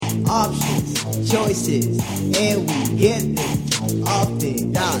options, choices, and we get them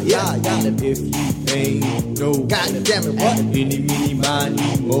often. Yeah. And if you ain't no, God damn it, what? Any, mini,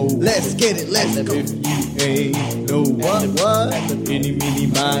 miny, mo. Let's get it, let's go. If you ain't no, what? Any, mini,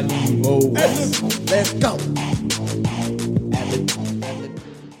 miny, mo. Let's go.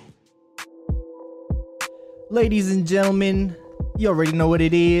 Ladies and gentlemen, you already know what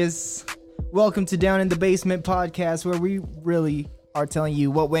it is. Welcome to Down in the Basement podcast, where we really are telling you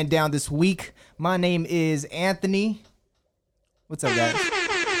what went down this week. My name is Anthony. What's up, guys?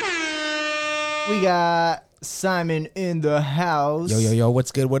 We got Simon in the house. Yo,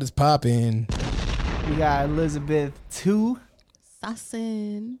 what's good? What is poppin'? We got Elizabeth too.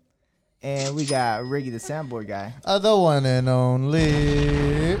 Sassin. And we got Ricky, the soundboard guy. The one and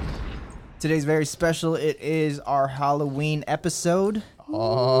only. Today's very special. It is our Halloween episode.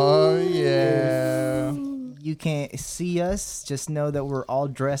 Oh, yeah. You can't see us. Just know that we're all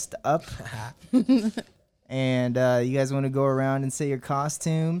dressed up. And you guys want to go around and say your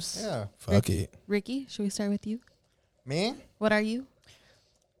costumes? Yeah. Fuck it. Ricky, should we start with you? Me? What are you?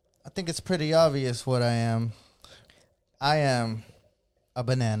 I think it's pretty obvious what I am. I am a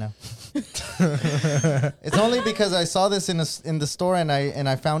banana. It's only because I saw this in the store and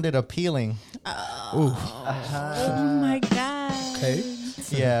I found it appealing. Oh my god. Okay.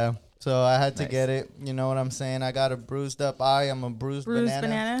 Yeah. So I had to get it. You know what I'm saying? I got a bruised up eye. I'm a bruised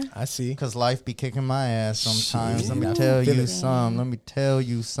banana. I see. Because life be kicking my ass sometimes. Shit. Let me tell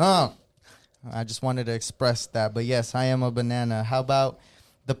you some. I just wanted to express that. But yes, I am a banana. How about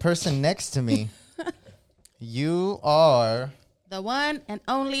the person next to me? You are... The one and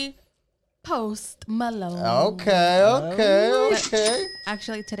only Post Malone. Okay.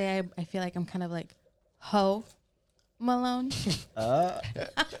 Actually, today I feel like I'm kind of like Ho Malone.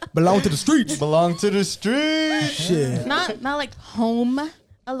 Belong to the streets. Belong to the street. Shit. not like home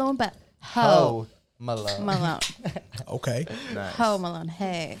alone, but Ho Malone. Malone. Okay. Nice. Ho Malone.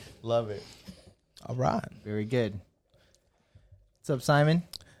 Hey. Love it. All right. Very good. What's up, Simon?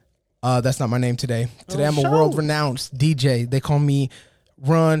 That's not my name today. Today I'm a world-renowned DJ. They call me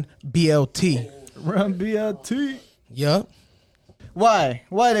Run BLT. Run BLT. Yup. Why?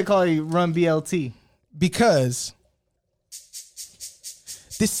 Why they call you Run BLT? Because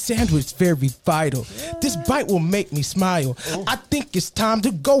this sandwich is very vital. This bite will make me smile. I think it's time to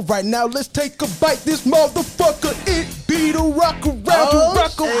go right now. Let's take a bite. This motherfucker, it be the rock around,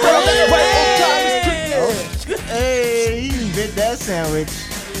 rock around. Right on time is cricket. Hey, you bit that sandwich.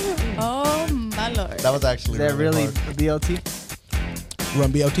 Oh my lord. That was actually Is that really hard. a BLT?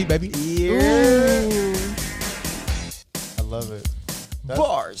 Run BLT, baby. Yeah. I love it.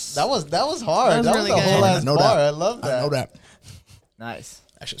 Bars. That was hard. That was That was really a good. whole I ass know bar. that. I love that. I know that. Nice.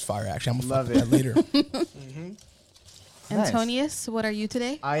 That shit's fire, actually. I'm going to Love fuck with that later. Nice. Antonius, what are you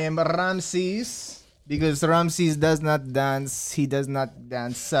today? I am Ramses because Ramses does not dance. He does not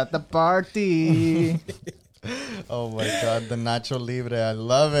dance at the party. Oh my god, the Nacho Libre. I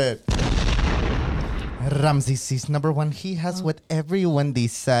love it. Ramses is number one. He has what everyone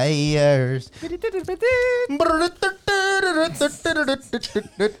desires.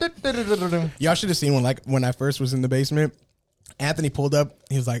 Y'all should have seen when I first was in the basement. Anthony pulled up.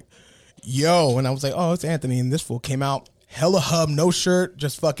 He was like, yo. And I was like, oh, it's Anthony. And this fool came out. Hella hub, no shirt.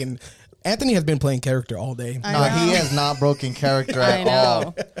 Just fucking. Anthony has been playing character all day. I No, know. he has not broken character I at know.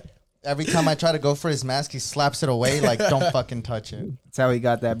 all. Every time I try to go for his mask, he slaps it away like, don't fucking touch it. That's how he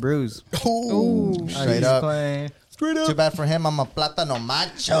got that bruise. Ooh. Straight He's up. playing. Straight Too up. bad for him, I'm a plátano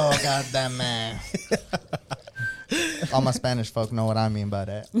macho, goddamn man. All my Spanish folk know what I mean by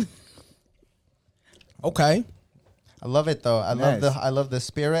that. Okay. I love it though. I Nice. love the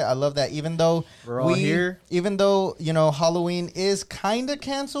spirit. I love that even though We're all here. even though Halloween is kind of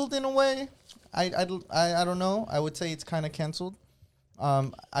canceled in a way. I don't know. I would say it's kind of canceled.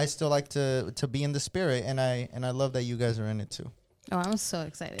 I still like to be in the spirit, and I love that you guys are in it too. Oh, I'm so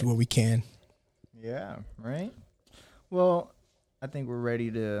excited. Do what we can. Yeah, right? Well, I think we're ready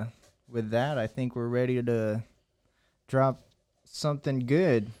to, with that, I think we're ready to drop something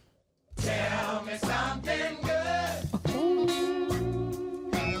good.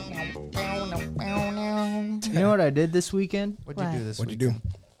 You know what I did this weekend? What'd you do this What'd week? you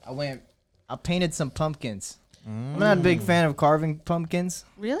do? I painted some pumpkins. I'm not a big fan of carving pumpkins.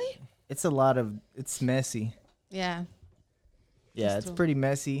 Really? It's messy. Yeah. Yeah, it's pretty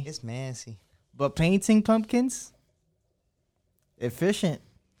messy. It's messy. But painting pumpkins, efficient.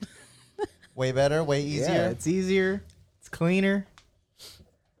 Way better, way easier. Yeah, it's easier. It's cleaner.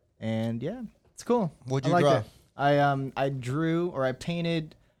 And yeah, it's cool. What'd I you like draw? that. I drew or I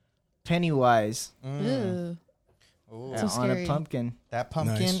painted Pennywise. Ooh. Ooh. Yeah, So on a scary. pumpkin. That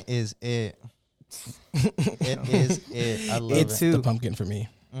pumpkin Nice. is it. It is it. I love It's it. too. The pumpkin for me.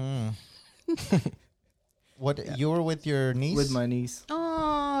 Mm. What you were with your niece? With my niece.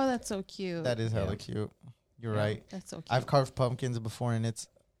 Oh, that's so cute. That is hella Yeah. cute. You're Yeah. right. That's so cute. I've carved pumpkins before, and it's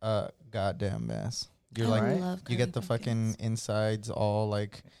a goddamn mess. You're I like, Right. love you get the carving pumpkins. fucking insides all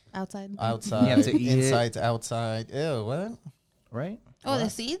like outside. outside, have to eat it. insides outside. Ew, what? Right? Oh, the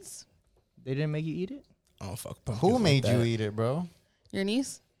What? seeds. They didn't make you eat it? Oh fuck. pumpkins Who like made you that. eat it, bro? Your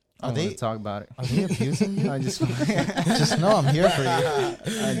niece. I Are don't want they to talk about it. are they abusing you? I'm just Just know I'm here for you.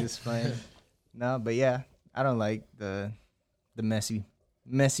 I'm just playing. No, but yeah, I don't like the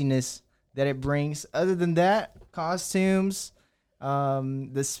messiness that it brings. Other than that, costumes,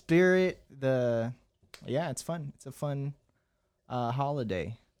 the spirit, it's fun. It's a fun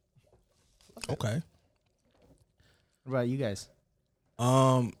holiday. Okay. What about you guys?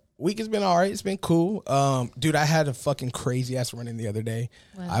 Week has been all right. It's been cool. Dude, I had a fucking crazy ass run in the other day.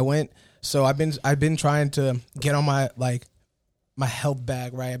 What? I've been trying to get on my my health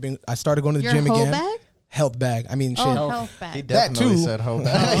bag, right? I started going to the Your gym whole again. bag? Health bag. I mean, shit. Oh, Health. health He bag. definitely too. said hope.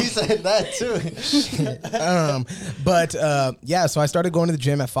 He said that too. But yeah, so I started going to the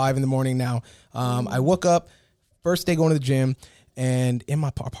gym at 5 a.m. now. I woke up, first day going to the gym, and in my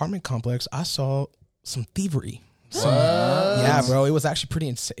apartment complex, I saw some thievery. Yeah, bro, it was actually pretty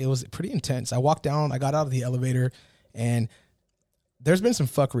intense. I walked down, I got out of the elevator, and there's been some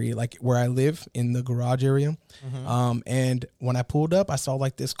fuckery like where I live in the garage area. And when I pulled up, I saw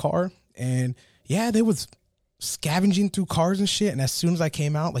like this car, and yeah, they was scavenging through cars and shit. And as soon as I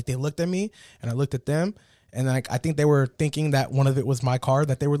came out, like they looked at me and I looked at them, and like I think they were thinking that one of it was my car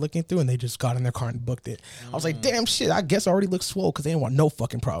that they were looking through, and they just got in their car and booked it. I was like, damn shit, I guess I already look swole because they didn't want no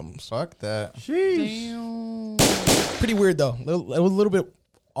fucking problems. Fuck that. Damn. Pretty weird though. It was a little bit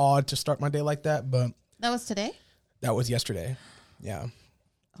odd to start my day like that, but That was today. that was yesterday. Yeah,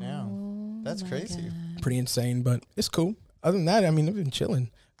 Damn. That's crazy. pretty insane, but it's cool. Other than that, I mean, I've been chilling.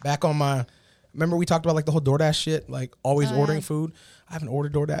 Back on my. Remember we talked about like the whole DoorDash shit, like always Oh, ordering yeah. food. I haven't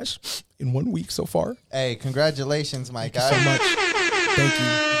ordered DoorDash in 1 week so far. Hey, congratulations, my Thank you so guy. much. Thank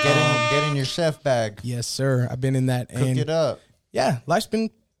you. Get in your chef bag. Yes, sir. I've been in that, Cook and it up. yeah, life's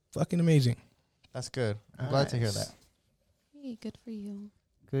been fucking amazing. That's good. I'm glad to hear Nice. that. Hey, good for you.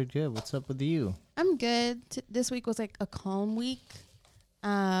 Good. What's up with you? I'm good. This week was like a calm week.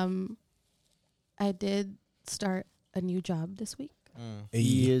 I did start a new job this week, Hey.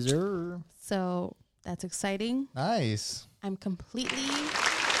 Yes, sir. so that's exciting. Nice. I'm completely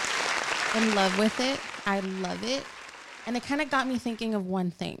in love with it. I love it. And it kind of got me thinking of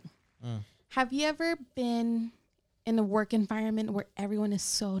one thing. Have you ever been in a work environment where everyone is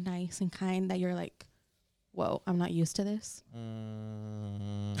so nice and kind that you're like, whoa, I'm not used to this?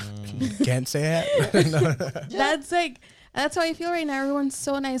 Can't say that. That's how I feel right now. Everyone's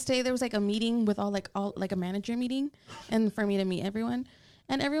so nice today. There was like a meeting with all a manager meeting, and for me to meet everyone,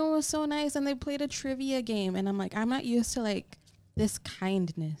 and everyone was so nice, and they played a trivia game, and I'm like, I'm not used to like this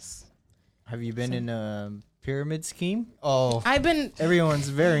kindness. Have you been in a pyramid scheme? Oh, I've been. Everyone's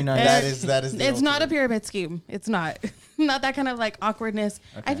very nice. that is. The It's not a ultimate. pyramid scheme. It's not. Not that kind of like awkwardness.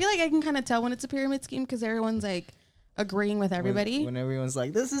 I Okay. feel like I can kind of tell when it's a pyramid scheme because everyone's like agreeing with everybody. When everyone's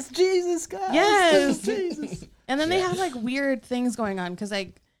like, "This is Jesus, guys." Yes. This is Jesus. And then they have like weird things going on because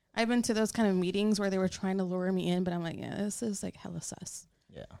like I've been to those kind of meetings where they were trying to lure me in, but I'm like, yeah, this is like hella sus.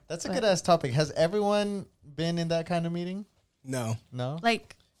 Yeah. That's a But- good ass topic. Has everyone been in that kind of meeting? No. No.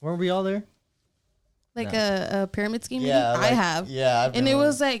 Like Weren't we all there? a pyramid scheme Yeah, meeting. like- I have. Yeah, I've And been it one.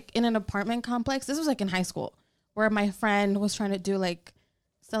 was like in an apartment complex. This was like in high school where my friend was trying to do like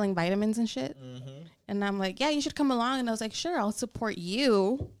selling vitamins and shit. And I'm like, yeah, you should come along. And I was like, sure, I'll support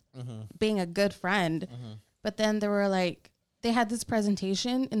you being a good friend. But then they were like, they had this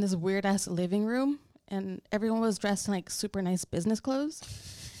presentation in this weird ass living room, and everyone was dressed in like super nice business clothes.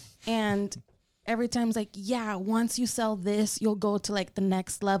 And every time it's like, yeah, once you sell this, you'll go to like the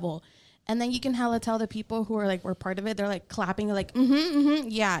next level. And then you can hella tell the people who are like, were part of it, they're like clapping, like,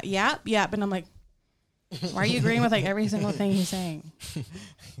 yeah. And I'm like, why are you agreeing with like every single thing he's saying?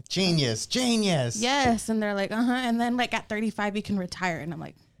 Genius. Yes. And they're like, And then like at 35, you can retire. And I'm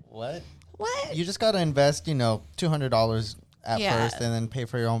like, What? what? You just got to invest, $200 at Yeah. first and then pay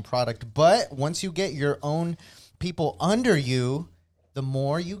for your own product. But once you get your own people under you, the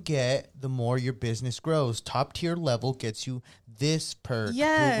more you get, the more your business grows. Top tier level gets you this perk.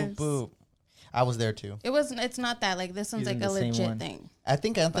 Yes. Boop, boop, boop. I was there too. It's not that. Like, this one's He's in like a the same legit one. thing. I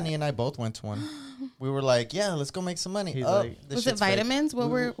think Anthony and I both went to one. We were like, yeah, let's go make some money. He's Oh, like- this Was it shit's fake. vitamins? What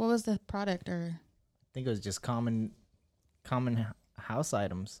was the product or? I think it was just common house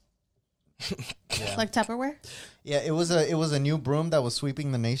items. Like Tupperware? Yeah, it was a new broom that was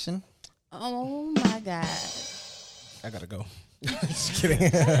sweeping the nation. Oh my God. I gotta go. Just kidding.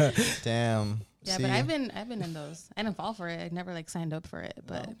 Damn. Yeah, See? but I've been in those. I didn't fall for it. I never like signed up for it,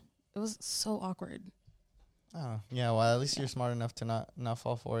 but it was so awkward. Oh, yeah. Well, at least you're smart enough to not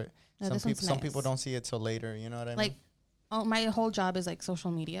fall for it. No, this one's Some nice. people don't see it till later. You know what I Like, mean? my whole job is like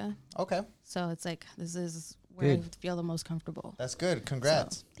social media, Okay, so it's like this is where Good. I feel the most comfortable. that's good.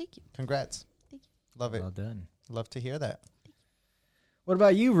 Congrats. So, thank you. Congrats. Thank you. Love it. Well done. Love to hear that. What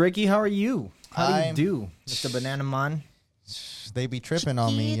about you, Ricky? How are you? How do you I'm- do, Mr. Banana Man? They be tripping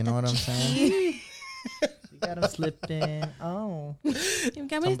on me. You know what I'm saying? You got him slipping. Oh, You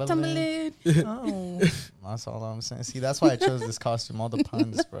got me Tumbling. tumbling. oh. That's all I'm saying. See, that's why I chose this costume. All the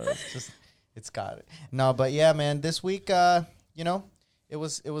puns, bro. It's got it. No, but yeah, man. This week, you know, it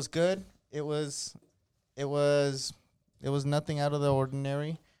was good. It was nothing out of the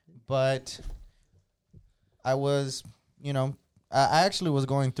ordinary. But I was, you know, I actually was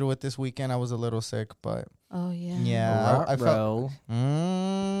going through it this weekend. I was a little sick, but Oh yeah. yeah, I Bro,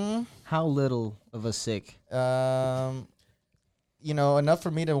 felt. how little of a sick? You know, enough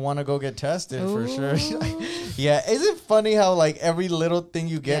for me to want to go get tested for sure. Ooh. Yeah, is it funny how like every little thing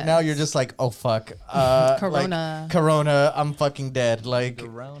you get now, Yes. you're just like, oh fuck, Corona. like, Corona, I'm fucking dead. Like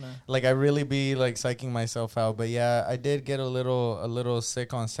Corona. I really be like psyching myself out. But yeah, I did get a little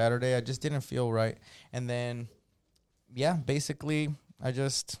sick on Saturday. I just didn't feel right, and then yeah, basically I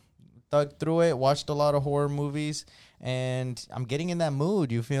just thug through it, watched a lot of horror movies, and I'm getting in that mood.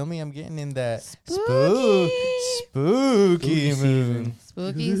 You feel me? I'm getting in that spooky mood.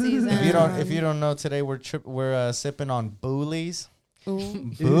 Spooky season. If you don't know, today we're sipping on Boolies.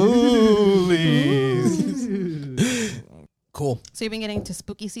 Ooh. Boolies. Cool. So you've been getting to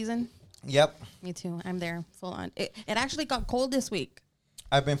spooky season? Yep, Me too. I'm there, full on. It actually got cold this week.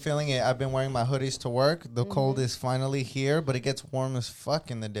 I've been feeling it. I've been wearing my hoodies to work. The cold is finally here, but it gets warm as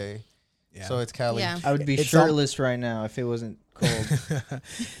fuck in the day. Yeah. So it's Cali. Yeah. I would be It's shirtless right now if it wasn't cold.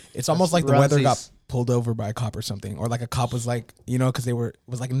 It's almost like the weather got Runsies. pulled over by a cop or something, or like a cop was like, you know, because it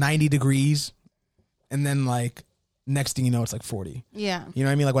was like 90 degrees, and then like next thing you know, it's like 40. Yeah. You know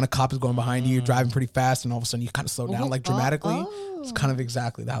what I mean? Like when a cop is going behind you, you're driving pretty fast, and all of a sudden you kind of slow down like dramatically. It's kind of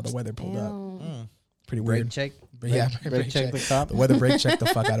exactly how the weather pulled up. Ew. Pretty Brake weird. check. But yeah, brake check the cop. The weather brake checked the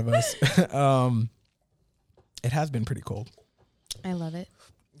fuck out of us. It has been pretty cold. I love it.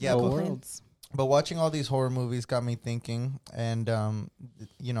 Yeah, Oh, but, world. Complaints. but watching all these horror movies got me thinking, and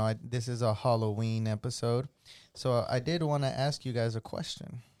you know, this is a Halloween episode, so I did want to ask you guys a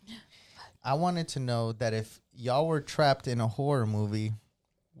question. I wanted to know that if y'all were trapped in a horror movie,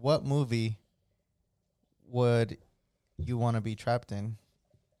 what movie would you want to be trapped in?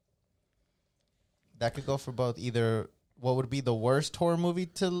 That could go for both. Either what would be the worst horror movie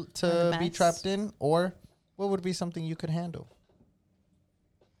to the be best. trapped in, or what would be something you could handle?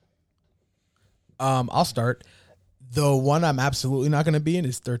 I'll start. The one I'm absolutely not going to be in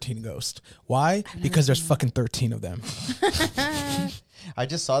is 13 Ghosts. Why? Because there's fucking 13 of them. I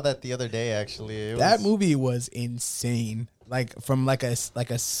just saw that the other day. Actually, That movie was insane. Like from like a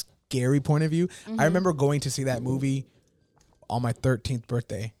scary point of view. I remember going to see that movie on my 13th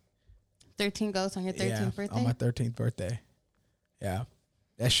birthday. 13 ghosts on your 13th birthday? On my 13th birthday. Yeah.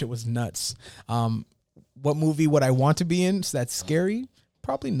 That shit was nuts. What movie would I want to be in that's scary?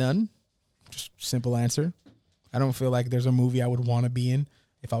 Probably none. Just simple answer. I don't feel like there's a movie I would want to be in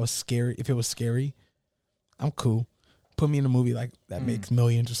if I was scary. If it was scary, I'm cool. Put me in a movie like that makes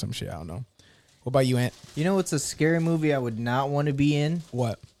millions or some shit. I don't know. What about you, Ant? You know what's a scary movie I would not want to be in?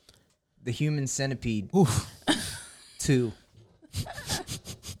 What? The Human Centipede Oof. 2.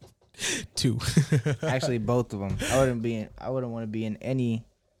 2. Actually, both of them. I wouldn't want to be in any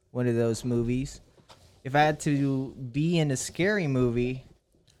one of those movies. If I had to be in a scary movie,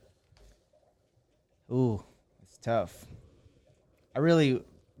 ooh, it's tough.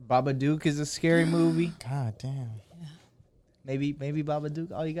 Babadook is a scary movie. God damn. Maybe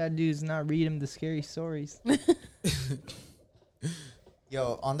Babadook. All you gotta do is not read him the scary stories.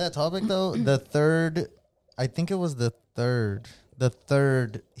 Yo, on that topic though, I think it was the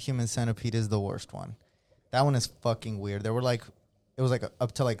third Human Centipede is the worst one. That one is fucking weird. It was like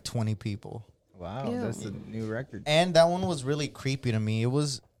up to like 20 people. Wow, Ew. that's a new record. And that one was really creepy to me. It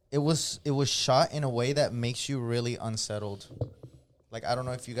was shot in a way that makes you really unsettled. Like, I don't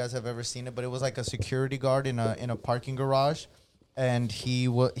know if you guys have ever seen it, but it was like a security guard in a parking garage, and he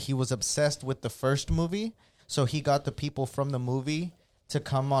was obsessed with the first movie, so he got the people from the movie to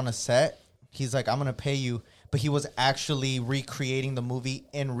come on a set. He's like, I'm gonna pay you, but he was actually recreating the movie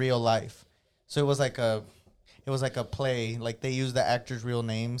in real life. So it was was like a play. Like they used the actors' real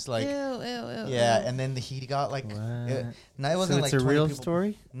names. Like Ew, yeah, and then he got like. It wasn't So like it's a 20 real people.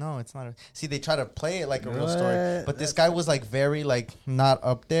 story? No, it's not. See, they try to play it like a real story, What? but this guy was like very like not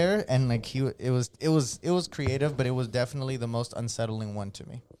up there, and like it was creative, but it was definitely the most unsettling one to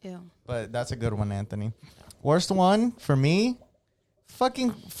me. Ew. But that's a good one, Anthony. Worst one for me,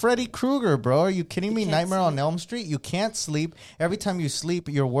 fucking Freddy Krueger, bro. Are you kidding me? can't Nightmare on sleep. Elm Street. You can't sleep. Every time you sleep,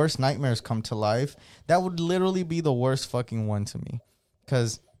 your worst nightmares come to life. That would literally be the worst fucking one to me,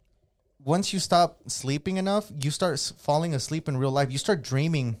 because once you stop sleeping enough, you start falling asleep in real life. You start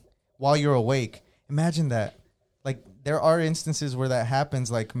dreaming while you're awake. Imagine that. Like, there are instances where that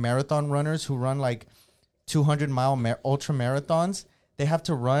happens, like marathon runners who run like 200-mile ultra marathons. They have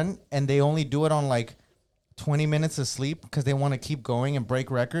to run, and they only do it on like 20 minutes of sleep because they want to keep going and break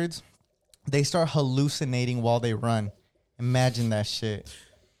records. They start hallucinating while they run. Imagine that shit.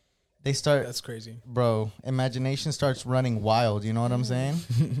 They start, That's crazy. bro, imagination starts running wild. You know what I'm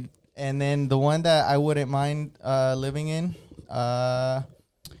saying? And then the one that I wouldn't mind living in,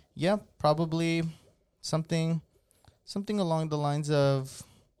 yeah, probably something along the lines of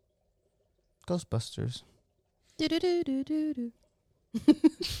Ghostbusters. Do-do-do-do-do-do.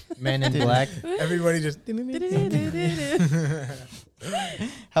 Men in Black. Everybody just.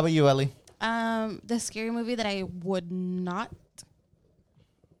 How about you, Ellie? The scary movie that I would not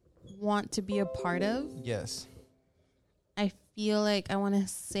want to be a part of. Yes. I feel like I want to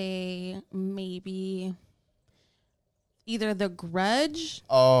say maybe either The Grudge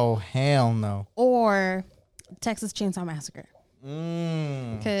Oh, hell no. or Texas Chainsaw Massacre.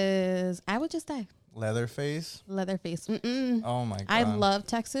 Mm. Because I would just die. Leatherface. Leatherface. Mm-mm. Oh my god. I love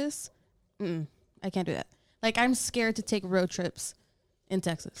Texas. I can't do that. Like, I'm scared to take road trips in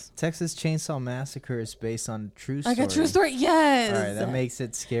Texas. Texas Chainsaw Massacre is based on a true story. Like a true story? Yes. All right, that makes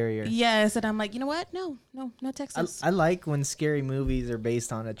it scarier. Yes. And I'm like, you know what? No, Texas. I like when scary movies are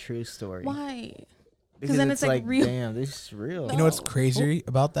based on a true story. Why? Because then then it's, it's like, like, real. damn, this is real. You know what's Oh. crazy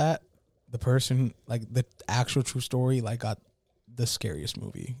about that? The person, like the actual true story, like got the scariest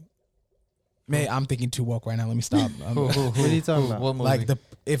movie. Man, I'm thinking too woke right now. Let me stop. What are you talking about? What movie? Like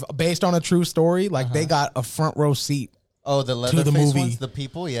if based on a true story, like they Uh-huh. got a front row seat. oh, the Leatherface the movie. ones, the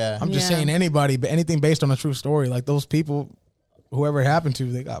people, yeah. I'm just Yeah. saying anybody, but anything based on a true story, like those people, whoever it happened to,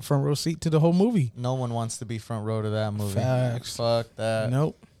 they got front row seat to the whole movie. No one wants to be front row to that movie. Facts. Fuck that.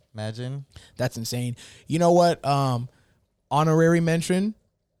 Nope, Imagine. that's insane. You know what? Honorary mention: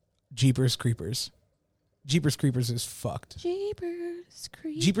 Jeepers Creepers. Jeepers Creepers is fucked. Jeepers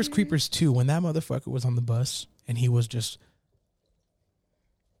Creepers. Jeepers Creepers 2, when that motherfucker was on the bus and he was just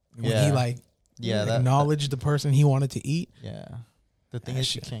when Yeah. he like Yeah, that, acknowledged the person he wanted to eat. yeah. The thing That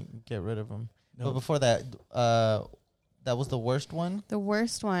is, you shit. can't get rid of them. But Nope. before that, that was the worst one. The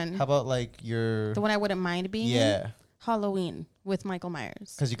worst one. How about like your? The one I wouldn't mind being in. Yeah, Halloween with Michael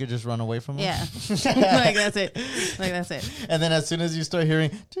Myers. because you could just run away from them. Yeah. Like, that's it. Like, that's it. And then as soon as you start hearing,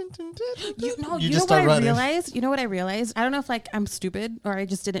 dun, dun, dun, dun, You know just what start I running. realized? You know what I realized? I don't know if like I'm stupid or I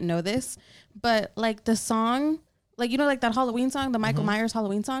just didn't know this, but like the song, like you know, like that Halloween song, the Michael Myers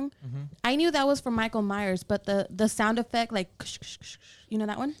Halloween song. I knew that was from Michael Myers, but the sound effect, like, you know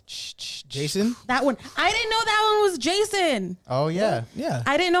that one? Jason? That one. I didn't know that one was Jason. Oh yeah. Yeah.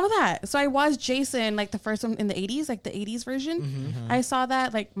 I didn't know that. So I watched Jason, like the first one in the 80s, like the 80s version. I saw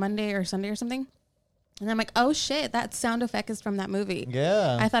that like Monday or Sunday or something. And I'm like, oh shit, that sound effect is from that movie.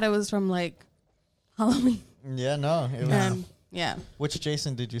 Yeah. I thought it was from like Halloween. Yeah. No. It was, Yeah. Which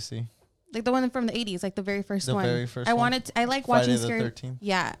Jason did you see? Like the one from the 80s, like the very first The one. very first I one? wanted to, I like Friday watching the scary 13th?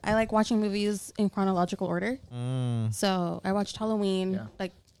 Yeah, I like watching movies in chronological order. So, I watched Halloween Yeah.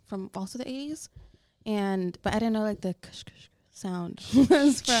 like from also the 80s but I didn't know like the sound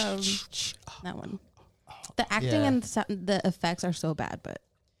was from that one. The acting Yeah. and the effects are so bad, but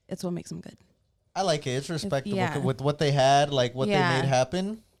it's what makes them good. I like it. It's respectable yeah. with what they had, like what Yeah. they made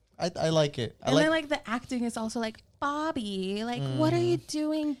happen. I like it. I And like. then like the acting is also like Bobby, like what are you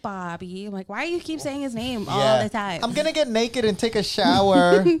doing, Bobby? I'm like, why do you keep saying his name all the time? I'm gonna get naked and take a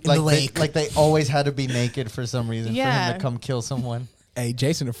shower. the like lake. Like they always had to be naked for some reason for him Yeah. to come kill someone. Hey,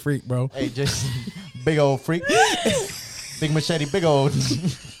 Jason a freak, bro. Hey, just big old freak, big machete, big old.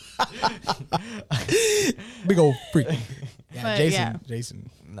 Big old freak. Yeah, But, Jason. yeah. Jason.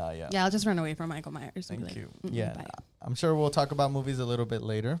 No, yeah. Yeah, I'll just run away from Michael Myers. and be Thank like, you. "Mm-mm, Yeah, bye." I'm sure we'll talk about movies a little bit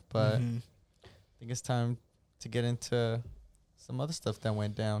later, but Mhm. I think it's time to get into some other stuff that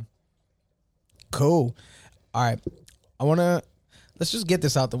went down. Cool. All right. Let's just get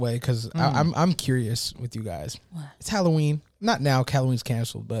this out the way because I'm curious with you guys. What? It's Halloween. Not now, Halloween's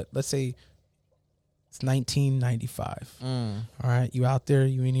canceled, but let's say It's 1995. Mm. All right, you out there,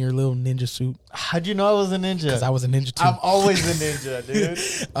 you in your little ninja suit. How'd you know I was a ninja? Because I was a ninja too. I'm always a ninja,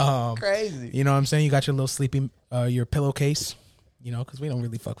 dude. Crazy. You know what I'm saying? You got your little sleeping, your pillowcase. You know, because we don't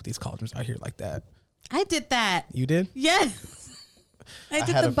really fuck with these cauldrons out here like that. I did that. You did? Yes. I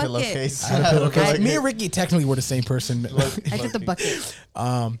did had the a bucket. pillowcase. I had a pillowcase. Me and Ricky technically were the same person. I did the bucket.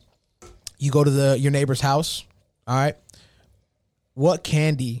 You go to your neighbor's house. All right. What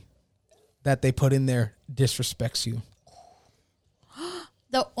candy that they put in there disrespects you?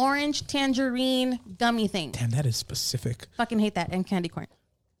 The orange tangerine gummy thing. Damn, that is specific. Fucking hate that. And candy corn.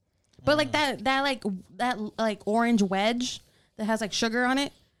 But like that orange wedge that has like sugar on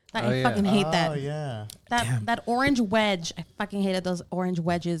it. I fucking hate that. Oh, yeah. That orange wedge. I fucking hated those orange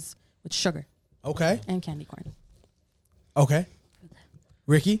wedges with sugar Okay. and candy corn. Okay.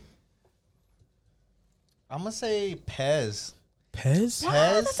 Ricky? I'm going to say Pez. Pez? Wow,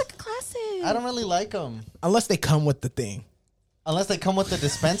 Pez? that's like a classic. I don't really like them. Unless they come with the thing. Unless they come with the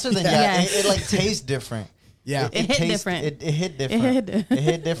dispenser, then Yeah. it like tastes different. Yeah. It hit different. It hit different. It It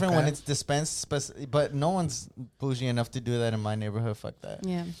hit different when Okay. it's dispensed, but no one's bougie enough to do that in my neighborhood. Fuck that.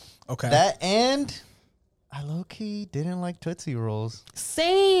 Yeah. Okay. That and I low key didn't like Tootsie Rolls.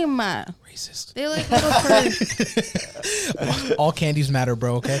 Same. Racist. They like little furry. All candies matter,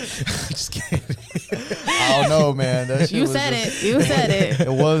 bro, okay? Just kidding. I don't know, man. That shit You was said just- it. You said it.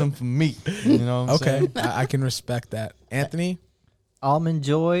 It wasn't for me. You know what I'm Okay. saying? I can respect that. Anthony? Almond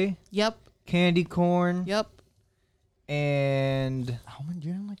Joy, Yep. candy corn, Yep. and Almond,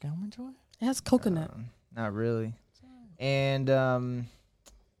 you didn't like Almond Joy? It has coconut. not really. And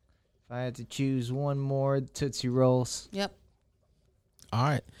if I had to choose one more, Tootsie Rolls. Yep. All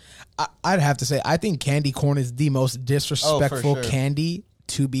right. I'd have to say, I think candy corn is the most disrespectful sure. candy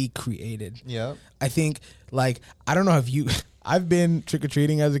to be created. Yep. I think, like, I don't know if you, I've been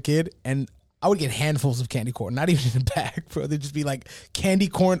trick-or-treating as a kid, and I would get handfuls of candy corn, not even in a bag, bro. They'd just be like candy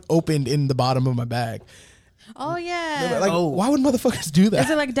corn opened in the bottom of my bag. Oh yeah. Like, why would motherfuckers do Is that?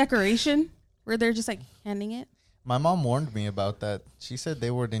 it like decoration where they're just like handing it? My mom warned me about that. She said they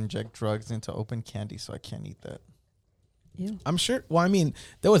would inject drugs into open candy, so I can't eat that. Ew. I'm sure. Well, I mean,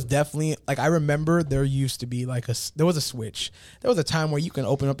 there was definitely, like, I remember there used to be like there was a switch. There was a time where you can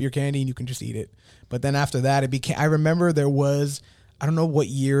open up your candy and you can just eat it. But then after that, it became, I remember there was, I don't know what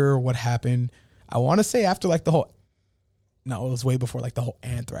year or what happened. I want to say after like the whole, no, it was way before like the whole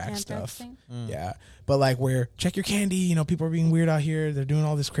anthrax stuff. thing? Yeah. But like where, check your candy, you know, people are being weird out here. They're doing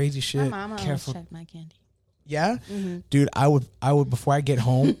all this crazy My shit. mama always Careful. checked my candy. Yeah, dude, I would before I get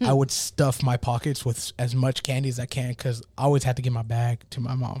home, I would stuff my pockets with as much candy as I can because I always had to give my bag to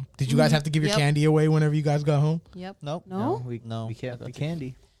my mom. Did you guys have to give your Yep. candy away whenever you guys got home? Yep. Nope. No? we kept the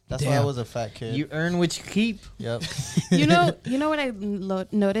candy. That's why I Damn. was a fat kid. You earn what you keep, Yep. You know what I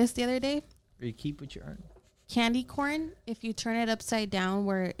noticed the other day? or you keep what you earn. Candy corn, if you turn it upside down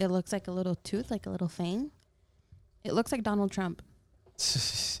where it looks like a little tooth, like a little fang, it looks like Donald Trump.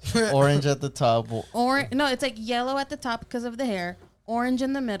 Orange at the top. Or no, it's like yellow at the top because of the hair, orange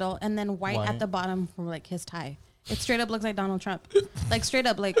in the middle, and then white White. at the bottom from like his tie. It straight up looks like Donald Trump. Like straight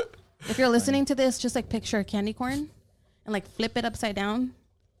up, like if you're listening to this, just like picture a candy corn and like flip it upside down.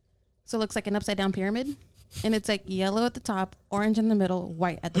 So it looks like an upside down pyramid. And it's like yellow at the top, orange in the middle,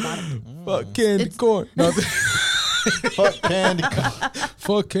 white at the bottom. Fuck candy It's- corn. No, Fuck candy.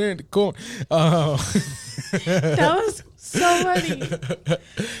 fuck candy corn. That was so funny.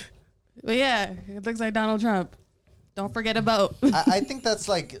 But yeah, it looks like Donald Trump. Don't forget about. I think that's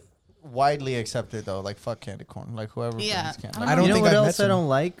like widely accepted though. Like fuck candy corn. Like whoever Yeah. brings candy. I don't you know think what I've met else I someone. don't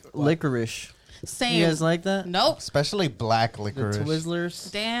like? Licorice. Same. You guys like that? Nope. Especially black The licorice.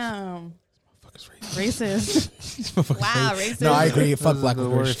 Twizzlers. Damn. Fuck is racist. Racist. Wow, racist. No, I agree. Fuck Those black are the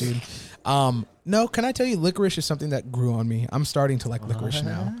licorice, worst. dude. No, can I tell you, licorice is something that grew on me. I'm starting to like licorice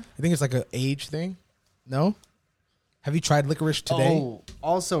now. I think it's like an age thing. No? Have you tried licorice today? Oh,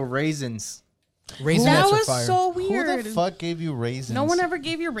 also raisins. Raisins That are was fire. so Who weird. the fuck gave you raisins? No one ever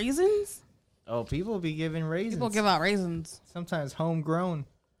gave you raisins? Oh, people be giving raisins. People give out raisins. Sometimes homegrown.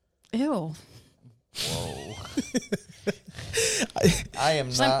 Ew. Whoa. I am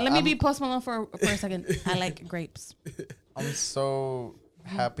Just not. let me I'm, be Post Malone for a second. I like grapes. I'm so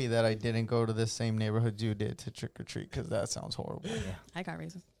happy that I didn't go to the same neighborhood you did to trick or treat because that sounds horrible. I got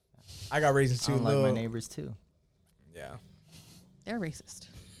raisins. I got raisins I too. don't like my little- neighbors too. Yeah. They're racist.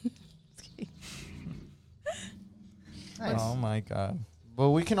 Nice. Oh my god.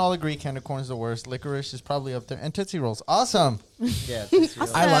 But we can all agree candy corn is the worst. Licorice is probably up there. And Tootsie Rolls. Awesome. Yeah. Tootsie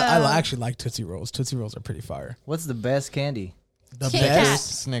Rolls. I actually like Tootsie Rolls. Tootsie Rolls are pretty fire. What's the best candy? The Kit best. Kat.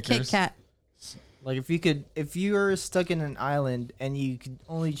 Snickers. Kit Kat. Like if you were stuck in an island and you could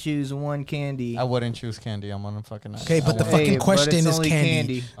only choose one candy. I wouldn't choose candy. I'm on a fucking island. Okay, but the fucking but question it's is only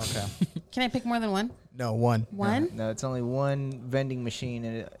candy. Okay. Can I pick more than one? No, one. One? No, it's only one vending machine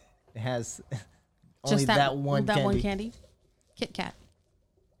and it has only Just that one that candy. one candy. Kit Kat.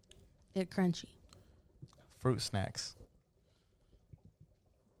 They're crunchy. Fruit snacks.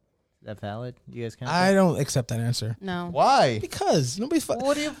 Is that valid? You guys count? I don't accept that answer. No. Why? Because nobody's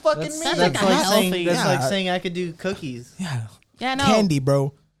What do you fucking That's, mean? That's that's like like unhealthy. saying that's Yeah. like saying I could do cookies. Yeah. Yeah, no. Candy,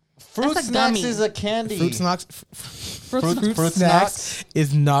 bro. Fruit That's a snacks gummy. is a candy. Fruit snacks. Fruit snacks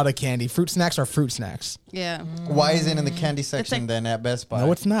is not a candy. Fruit snacks are fruit snacks. Yeah. Why is it in the candy section like- then at Best Buy?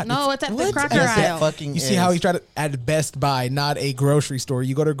 No, it's not. No, it's at the what? Cracker Yes, it aisle. fucking You see is. how he tried to at Best Buy, not a grocery store.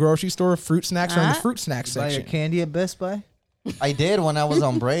 You go to a grocery store, fruit snacks are in the Huh? fruit snacks Buy your section. candy at Best Buy. I did when I was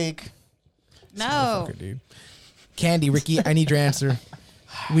on break. No. Motherfucker, dude. Candy, Ricky. I need your answer.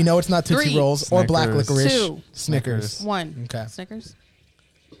 We know it's not Tootsie 3. Rolls or black Snickers. licorice. 2. Snickers. One. Okay. Snickers.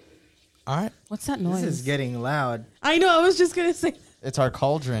 All right. What's that noise? This is getting loud. I know. I was just gonna say It's our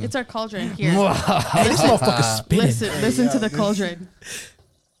cauldron. it's our cauldron here. Hey, this motherfucker's spinning. Listen to the cauldron.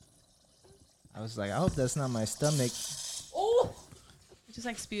 I was like, I hope that's not my stomach. Oh, just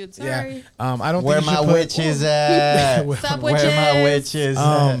like spewed. Yeah. Sorry. I don't Where think you my should put- witch is at. Stop Where my witch is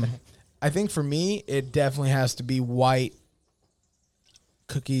at. I think for me, it definitely has to be white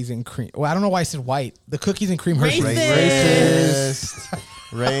cookies and cream. Well, I don't know why I said white. The cookies and cream Hershey's. Racist.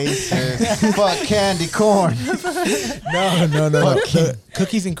 Racist. Racist. Fuck candy corn. No. The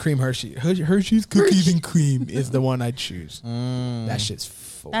cookies and cream Hershey's cookies and cream is the one I'd choose. That shit's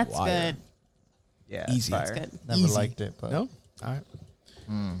fire. That's good. Yeah, Easy. fire. That's good. Never Easy. liked it, but No? All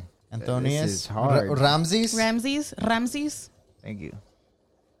right. Antonius. This is hard. Ramses. Ramses. Thank you.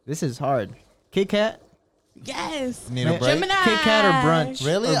 This is hard. Kit Kat? Yes. Need a Man, break? Gemini. Kit Kat or brunch?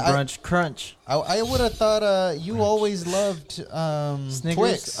 Really? Or brunch crunch? I would have thought you always loved Snickers?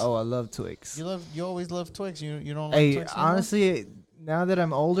 Twix. Oh, I love Twix. You always love Twix. You don't like Hey, Twix anymore? honestly, now that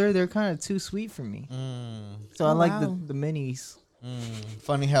I'm older, they're kind of too sweet for me. So I Oh, like wow. the minis.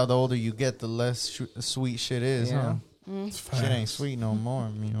 Funny how the older you get, the less sweet shit is, Yeah. huh? Shit ain't sweet no more.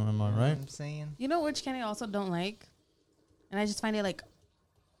 You know, am I right? I'm saying. You know which candy I also don't like, and I just find it like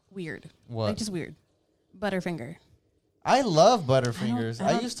weird. What? Like just weird. Butterfinger. I love Butterfingers. I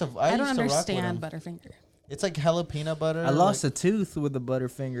don't- I used to. I I don't used to rock with understand them. Butterfinger. It's like hella peanut butter. I lost a tooth with a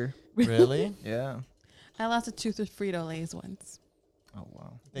Butterfinger. Really? Yeah. I lost a tooth with Frito Lay's once. Oh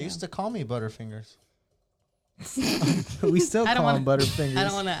wow. They used to call me Butterfingers. We still I don't call them wanna- Butterfingers. I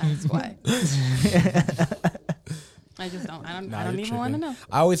don't want to ask why. I just don't. I Nah, don't you're even want to tripping. know.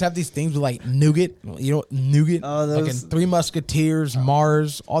 I always have these things with like nougat. You know, nougat. Oh, those- fucking Three Musketeers,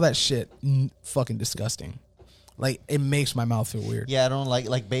 Mars, all that shit. Fucking disgusting. Like it makes my mouth feel weird. Yeah, I don't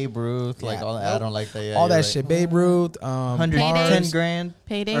like Babe Ruth. Like Yeah. all. I don't like that. Yeah, all you're that right. shit. Babe Ruth. 100, Payday. 10 grand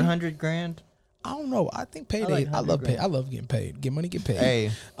Payday. or 100 grand I don't know. I think payday. like I 100 love grand. pay. I love getting paid. Get money, get paid.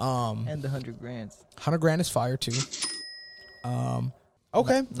 Hey, and the 100 grands. 100 grand is fire too.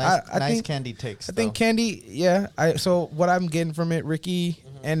 Okay. nice, I nice think candy takes. I think candy. Yeah. So what I'm getting from it, Ricky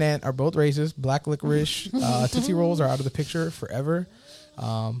Mm-hmm. and Ant are both racist. Black licorice, Tootsie Rolls are out of the picture forever.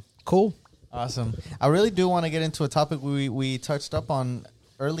 Cool. Awesome. I really do want to get into a topic we touched up on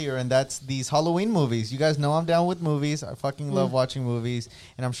earlier, and that's these Halloween movies. You guys know I'm down with movies. I fucking love watching movies,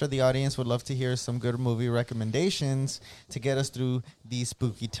 and I'm sure the audience would love to hear some good movie recommendations to get us through these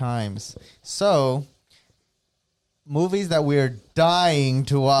spooky times. So, movies that we're dying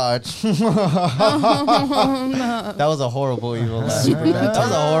to watch. That was a horrible evil laugh. That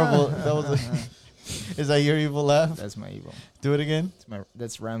was a horrible. That was. Is that your evil laugh? That's my evil. Do it again.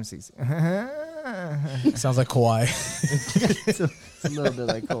 That's Ramses. Sounds like Kawhi. It's a little bit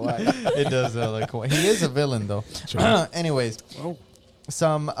like Kawhi. It does like he is a villain though. Anyways,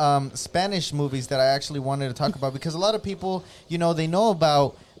 some Spanish movies that I actually wanted to talk about because a lot of people, you know, they know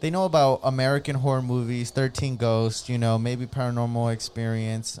about American horror movies, 13 Ghosts, you know, maybe Paranormal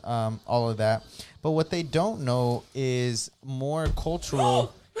Experience, all of that. But what they don't know is more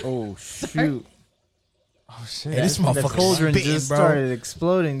cultural. Oh shoot! Oh shit! Hey, this The motherfucker cauldron spitting, just bro. started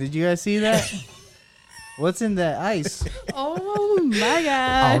exploding. Did you guys see that? What's in that ice? Oh my I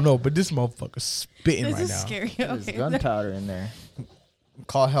god! don't know, but this motherfucker's spitting This right is now. scary. There's Okay. gunpowder in there.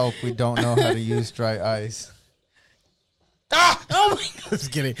 Call help. We don't know how to use dry ice. Oh my god!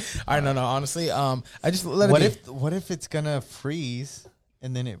 Just kidding. All right, no. Honestly, I just let What it. if it's gonna freeze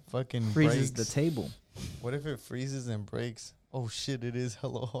and then it fucking Freezes breaks? the table. What if it freezes and breaks? Oh shit! It is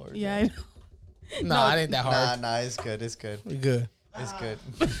hella hard. Yeah, I know. Nah, it ain't that hard. Nah, it's good. It's good. We good. It's good.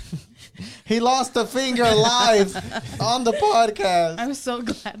 He lost a finger live on the podcast. I'm so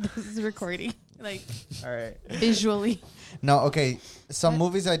glad this is recording. like All right. visually. No, okay. Some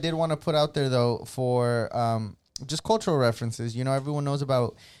movies I did want to put out there though for just cultural references. You know, everyone knows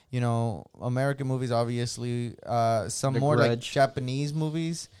about American movies, obviously. Some The more like Grudge. Japanese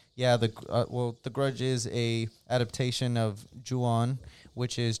movies. Yeah, The Grudge is a adaptation of Ju-on,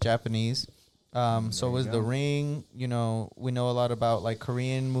 which is Japanese. So was The Ring. You know, we know a lot about like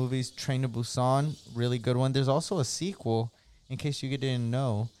Korean movies. Train to Busan, really good one. There's also a sequel, in case you didn't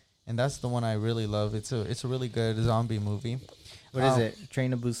know, and that's the one I really love. It's a really good zombie movie. What is it?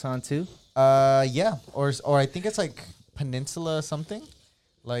 Train to Busan 2? Yeah, or I think it's like Peninsula something.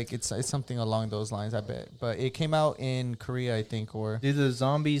 Like it's something along those lines, I bet. But it came out in Korea, I think, or Do the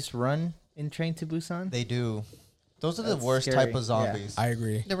zombies run in Train to Busan? they do. Those are the That's worst scary. type of zombies. I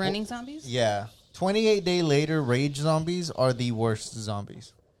agree. The running zombies. Yeah. 28 Day Later rage zombies are the worst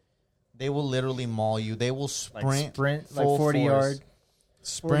zombies. They will literally maul you. They will sprint like full 40 force. yard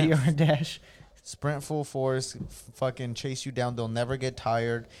Sprint dash. sprint full force, fucking chase you down. They'll never get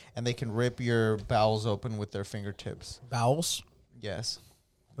tired, and they can rip your bowels open with their fingertips. Bowels, Yes.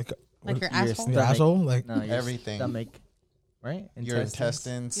 like Like your Your asshole. your asshole, like No, your Everything. Stomach, right? Your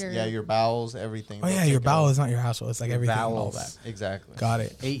intestines, Your- your bowels, everything. oh They'll yeah, take your it bowel all. is not your asshole. It's like everything, and all bowels. that. Exactly. Got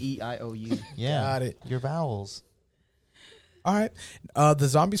it. AEIOU. Yeah. Got it. Your bowels. All right. The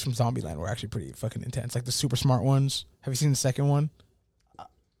zombies from Zombieland were actually pretty fucking intense. Like the super smart ones. Have you seen the second one?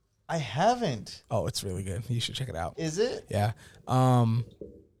 I haven't. Oh, it's really good. You should check it out. Is it? Yeah.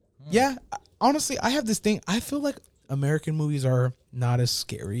 Yeah. Honestly, I have this thing. I feel like American movies are not as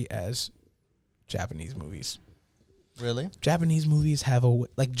scary as Japanese movies. Really? Japanese movies have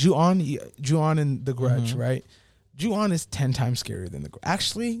like Ju-on and The Grudge, right? Ju-on is 10 times scarier than The Grudge.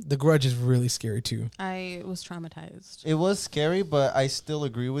 Actually, The Grudge is really scary too. I was traumatized. It was scary, but I still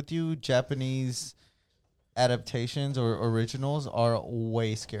agree with you. Japanese adaptations or originals are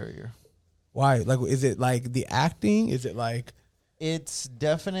way scarier. Why? Like, is it like the acting? Is it like It's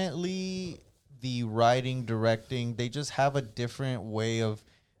definitely the writing, directing. They just have a different way of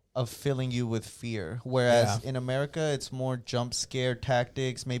filling you with fear. Whereas Yeah. in America, it's more jump scare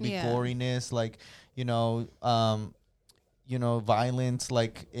tactics, maybe Yeah. goriness, like violence,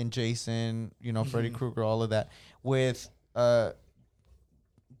 like in Jason, Freddy Krueger, all of that. With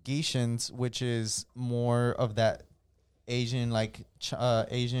Geishins, which is more of that Asian, like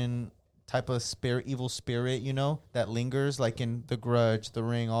Asian type of spirit, evil spirit, that lingers, like in The Grudge, The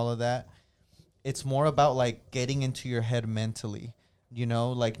Ring, all of that. It's more about like getting into your head mentally,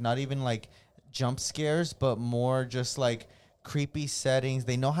 like not even like jump scares, but more just like creepy settings.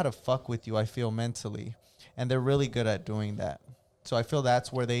 They know how to fuck with you, I feel, mentally, and they're really good at doing that. So I feel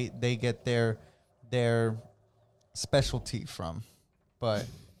that's where they get their specialty from. But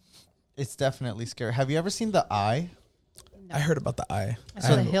it's definitely scary. Have you ever seen The Eye? No. I heard about The Eye. I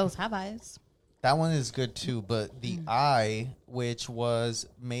saw The Hills Have Eyes. That one is good too, but The Eye, which was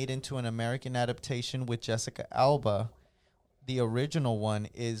made into an American adaptation with Jessica Alba, the original one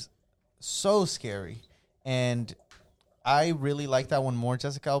is so scary. And I really like that one more.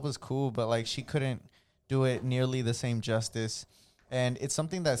 Jessica Alba's cool, but like she couldn't do it nearly the same justice. And it's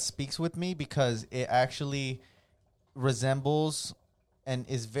something that speaks with me because it actually resembles and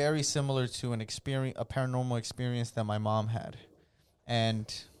is very similar to a paranormal experience that my mom had.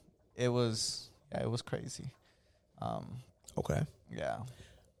 And it was crazy. Okay. Yeah.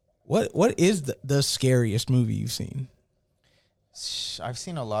 What is the scariest movie you've seen? I've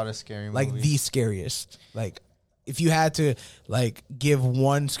seen a lot of scary Like movies. the scariest. Like if you had to like give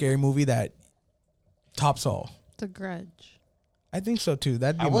one scary movie that tops all. The Grudge. I think so too.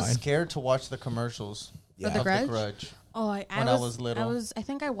 That'd be I was mine. scared to watch the commercials For of The Grudge? The Grudge. Oh, I was little. I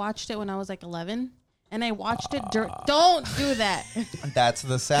think I watched it when I was like 11, and I watched it. Don't do that. That's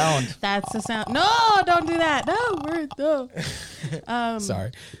the sound. That's the sound. No, don't do that. No.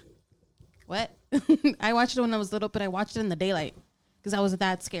 Sorry. What? I watched it when I was little, but I watched it in the daylight because I was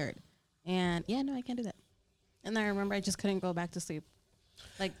that scared. And yeah, no, I can't do that. And I remember I just couldn't go back to sleep.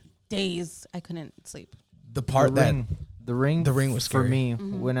 Like days, I couldn't sleep. The part that The Ring was for scary. me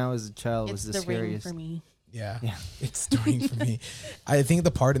when I was a child It's was the the ring scariest. for me. yeah, Yeah. it's the Ring for me. I think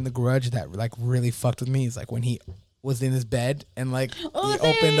the part in The Grudge that like really fucked with me is like when he was in his bed and like Oh, he the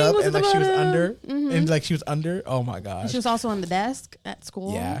thing opened up was and at like the she was bottom. under and like she was under. Oh my And gosh. she was also on the desk at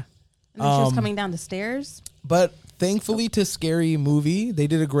school. Yeah. And then she was coming down the stairs. But thankfully to Scary Movie, they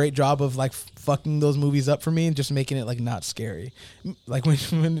did a great job of like fucking those movies up for me and just making it like not scary. Like when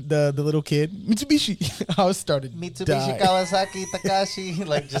the little kid Mitsubishi, I was started Mitsubishi, dying. Kawasaki, Takashi,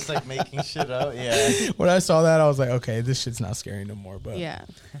 like just like making shit up. Yeah. When I saw that, I was like, okay, this shit's not scary no more. But Yeah.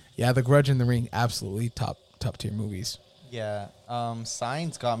 yeah, The Grudge and The Ring, absolutely top tier movies. Yeah.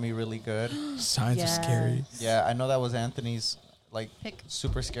 Signs got me really good. Signs are scary. Yeah, I know that was Anthony's like Pick.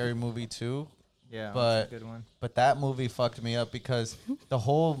 super scary movie too. Yeah, But- that's a good one. But that movie fucked me up because the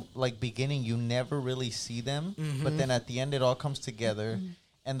whole like beginning you never really see them, but then at the end it all comes together.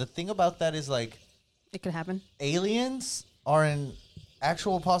 And the thing about that is like It could happen. aliens are an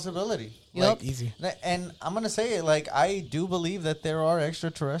actual possibility. Yup. Like, Easy. and I'm gonna say it like I do believe that there are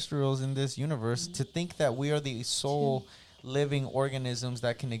extraterrestrials in this universe. To think that we are the sole living organisms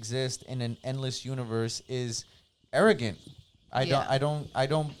that can exist in an endless universe is arrogant. I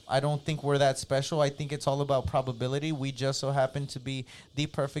don't think we're that special. I think it's all about probability. We just so happen to be the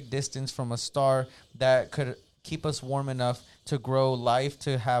perfect distance from a star that could keep us warm enough to grow life,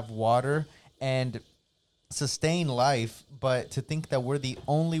 to have water and sustain life. But to think that we're the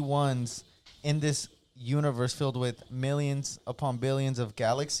only ones in this universe filled with millions upon billions of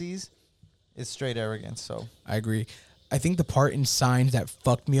galaxies is straight arrogance. So I agree. I think the part in Signs that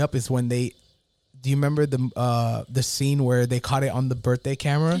fucked me up is when they. Do you remember the scene where they caught it on the birthday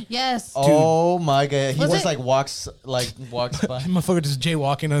camera? Yes. oh my god, he Was just it- like walks by. Motherfucker just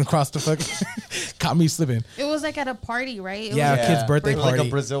jaywalking across the fucking. Caught me slipping. It was like at a party, right? It Yeah, was- a kid's birthday like party. a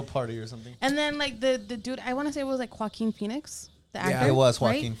Brazil party or something. And then like the dude, I want to say it was like Joaquin Phoenix, the Yeah. actor. It was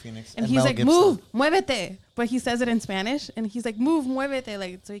right? Joaquin Phoenix And and he's Mel like, Gibson. move, muévete. But he says it in Spanish. And he's like, move, muévete.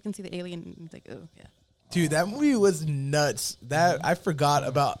 Like, so you can see the alien. It's like, oh, yeah. Dude, that movie was nuts. That I forgot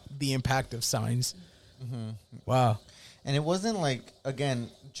about the impact of Signs. Wow. And it wasn't like, again,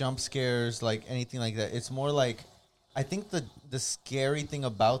 jump scares, like anything like that. It's more like, I think the scary thing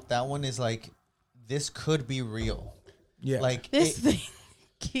about that one is like, this could be real. Yeah. Like This it- thing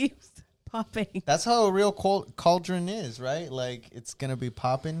keeps popping. that's how a real cauldron is, right? Like it's gonna be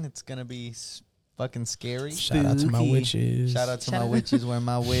popping. It's gonna be fucking scary. Shout out to my Spooky. witches. Shout out to Shout my out. witches, where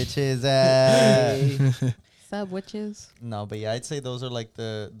my witches at. Sub witches. No, but yeah, I'd say those are like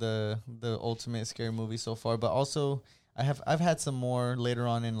the ultimate scary movie so far. But also, I've had some more later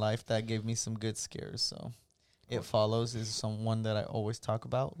on in life that gave me some good scares. So, It Follows is someone that I always talk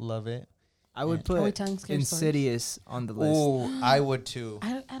about. Love it. I would Are we put telling scary stories? Insidious on the list. Oh, I would too.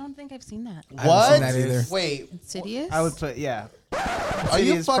 I don't think I've seen that. I haven't seen that either. Wait, Insidious? I would put are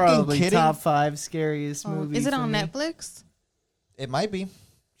you fucking probably kidding? top 5 scariest Oh, movies. is it for on me. Netflix? it might be.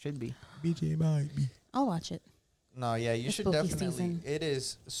 Should be. BJ might be. I'll watch it. No, yeah, you It's should spooky definitely. season. It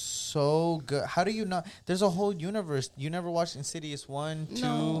is so good. How do you not? There's a whole universe. You never watched Insidious 1, 2.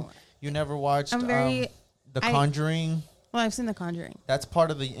 No. You never watched I'm very. The I- Conjuring. Well, I've seen The Conjuring. That's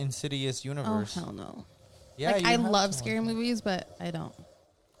part of the Insidious Oh universe. hell no! Yeah, like you I have love to scary watch it. movies, but I don't.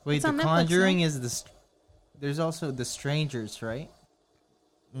 Wait, It's The on Netflix, Conjuring no? is the. There's also The Strangers, right?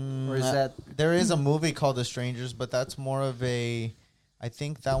 Or is Uh, that? There is a movie called The Strangers, but that's more of a. I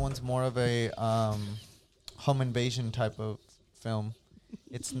think that one's more of a home invasion type of film.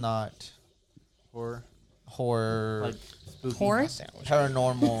 It's not Horror. horror, Like spooky. Horror?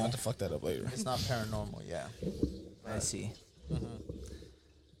 paranormal. To fuck that up later. It's not paranormal. Yeah. I see.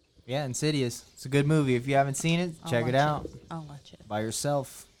 Yeah, Insidious. It's a good movie. If you haven't seen it, I'll check it watch out I'll watch it by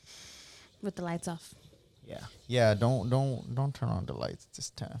yourself. with the lights off. Yeah. Yeah. Don't turn on the lights this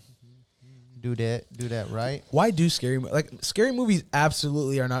time. Do that right. Why do scary movies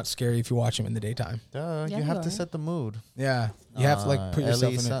absolutely are not scary if you watch them in the daytime. Yeah, You you have to are. set the mood. Yeah. You have to like put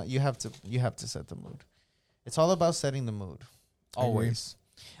yourself in it. You have to set the mood. It's all about setting the mood. I agree. Always.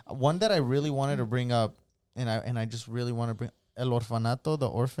 One that I really wanted to bring up, and I just really want to bring El Orfanato, the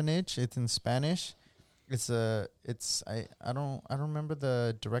orphanage. It's in Spanish. I don't remember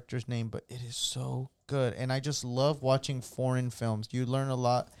the director's name, but it is so good. And I just love watching foreign films. You learn a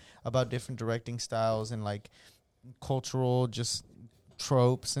lot about different directing styles and like cultural just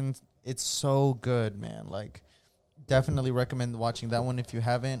tropes, and it's so good, man. Like definitely recommend watching that one if you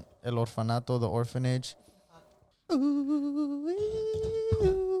haven't. El Orfanato, the orphanage.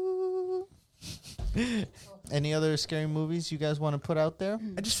 Any other scary movies you guys want to put out there?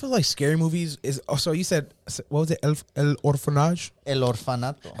 I just feel like scary movies is. Oh, so you said what was it? El Orphanage. El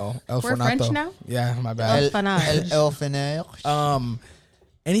Orfanato. Oh, El We're French now? Yeah, my bad. Orphanage. El Orphanage.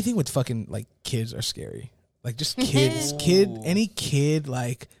 Anything with fucking like kids are scary. Like just kids, Ooh. any kid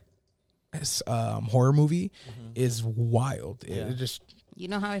like horror movie is wild. Yeah. It just You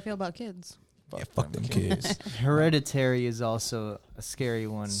know how I feel about kids. fuck them kids. Hereditary is also a scary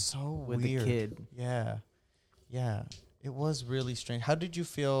one So with weird. a kid. Yeah. Yeah. It was really strange. How did you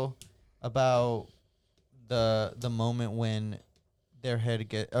feel about the moment when their head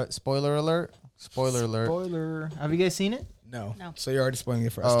get spoiler alert? Spoiler alert. Spoiler. Have you guys seen it? No. No. So you're already spoiling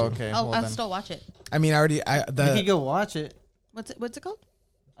it for us. Oh, too. okay. I'll Well then. still watch it. I mean, I You could go watch it. What's it called?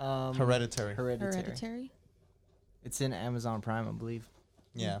 Hereditary. Hereditary. Hereditary. It's in Amazon Prime, I believe.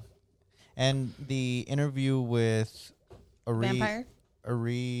 Yeah. And the interview with Vampire.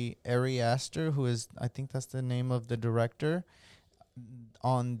 Ari Aster, who is, I think that's the name of the director,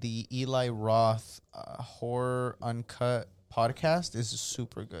 on the Eli Roth Horror Uncut podcast is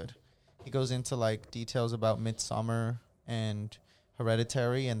super good. He goes into like details about Midsommar and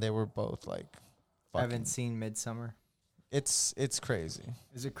Hereditary, and they were both like, I haven't seen Midsummer. It's crazy.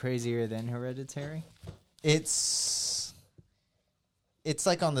 Is it crazier than Hereditary? It's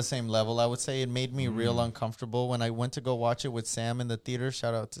like on the same level. I would say it made me real uncomfortable when I went to go watch it with Sam in the theater.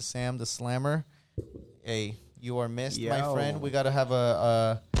 Shout out to Sam, the slammer. Hey, you are missed, my Yo. friend. We got to have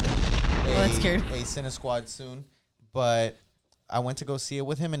a Cine Squad soon. But I went to go see it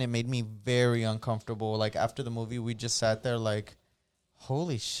with him, and it made me very uncomfortable. Like, after the movie, we just sat there like,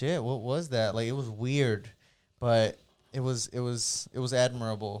 holy shit, what was that? Like, it was weird, but it was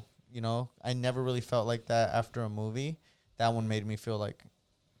admirable. You know, I never really felt like that after a movie. That one made me feel like,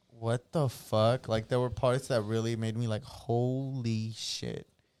 what the fuck? Like, there were parts that really made me like, holy shit,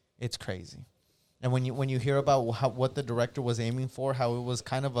 it's crazy. And when you hear about what the director was aiming for, how it was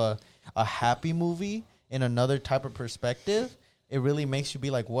kind of a happy movie in another type of perspective, it really makes you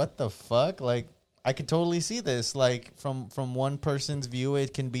be like, what the fuck? Like, I could totally see this. Like, from one person's view,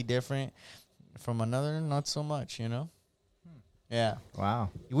 it can be different. From another, not so much, you know? Yeah.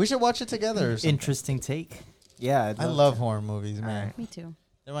 Wow. We should watch it together or something. Interesting take. Yeah. I love horror movies, man. Alright. Me too.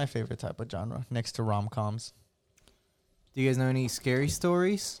 They're my favorite type of genre, next to rom-coms. Do you guys know any scary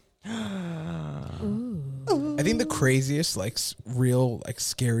stories? I think the craziest, like, real, like,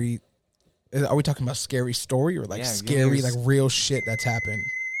 scary. Are we talking about scary story or like Yeah, scary, give me like real shit that's happened?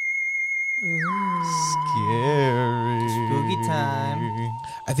 Scary. Spooky time.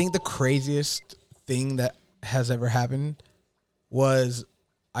 I think the craziest thing that has ever happened was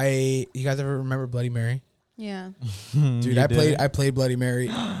you guys ever remember Bloody Mary? Yeah. Dude, I played Bloody Mary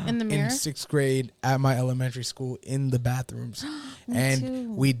In the mirror. in 6th grade at my elementary school in the bathrooms. Me And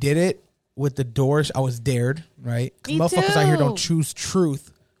too. we did it with the doors. I was dared, right? 'Cause Me motherfuckers out here too. don't choose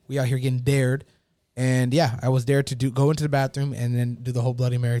truth. We out here getting dared. And yeah, I was dared to go into the bathroom and then do the whole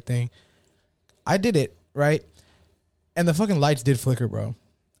Bloody Mary thing. I did it, right? And the fucking lights did flicker, bro.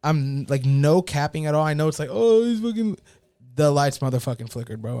 I'm like no capping at all. I know it's like, oh, he's fucking. The lights motherfucking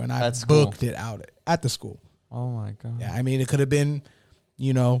flickered, bro. And I That's cool. booked it out at the school. Oh my god. Yeah, I mean, it could have been,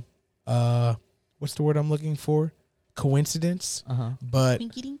 you know, what's the word I'm looking for? Coincidence. But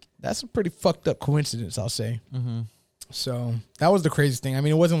Dinky dink. that's a pretty fucked up coincidence, I'll say. Mm-hmm. So that was the craziest thing. I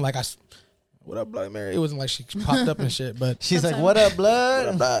mean, it wasn't like what up, Bloody Mary? It wasn't like she popped up and shit, but She's like, "What up,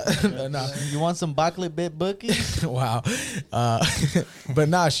 blood? nah. You want some chocolate bit bookies?" Wow. But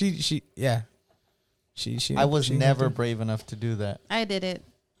nah, she yeah. She I was she never went brave enough to do that. I did it.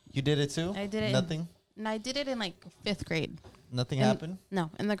 You did it too? I did it. Nothing. And I did it in like 5th grade. Nothing In- happened.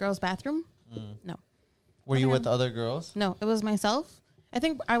 No, in the girls' bathroom. No, Were you Okay. with other girls? no, it was myself. I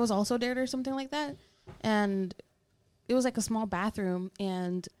think I was also dared or something like that, and it was like a small bathroom,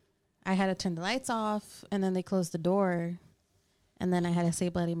 and I had to turn the lights off, and then they closed the door, and then I had to say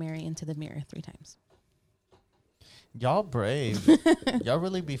Bloody Mary into the mirror 3 times. Y'all brave. Y'all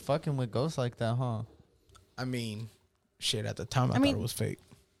really be fucking with ghosts like that, huh? I mean, shit, at the time I mean- thought it was fake.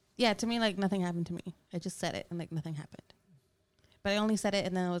 Yeah, to me, like nothing happened to me. I just said it, and like nothing happened. But I only said it,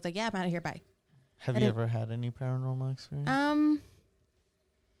 and then I was like, "Yeah, I'm out of here. Bye." Have I you didn't- ever had any paranormal experience?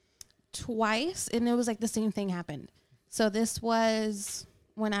 Twice, and it was like the same thing happened. So this was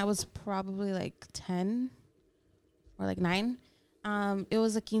when I was probably like 10 or like 9. It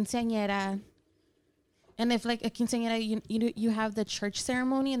was a quinceañera, and if like a quinceañera, you have the church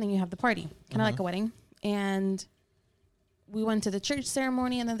ceremony and then you have the party, kind of like a wedding. And we went to the church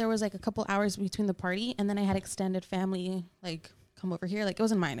ceremony, and then there was like a couple hours between the party, and then I had extended family like come over here. Like it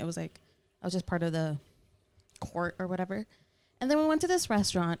wasn't mine. It was like I was just part of the court or whatever. And then we went to this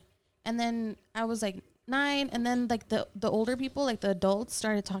restaurant, and then I was like 9, and then like the older people, like the adults,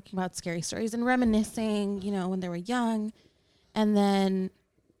 started talking about scary stories and reminiscing, you know, when they were young. And then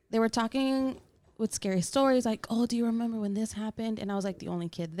they were talking with scary stories like, "Oh, do you remember when this happened?" And I was like the only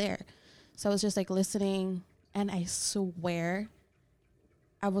kid there. So I was just like listening, and I swear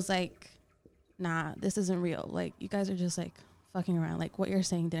I was like, "Nah, this isn't real. Like, you guys are just like fucking around. Like, what you're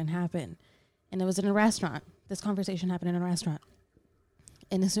saying didn't happen." And it was in a restaurant. This conversation happened in a restaurant.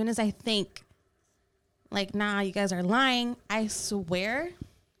 And as soon as I think, like, "Nah, you guys are lying," I swear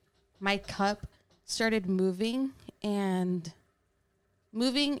my cup started moving and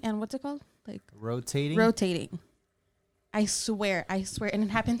what's it called? Like rotating. I swear. And it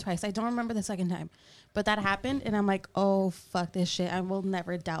happened twice. I don't remember the second time, but that happened. And I'm like, "Oh, fuck this shit. I will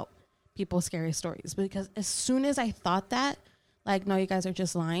never doubt people's scary stories, because as soon as I thought that, like, no, you guys are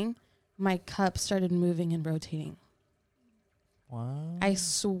just lying, my cup started moving and rotating. Wow. I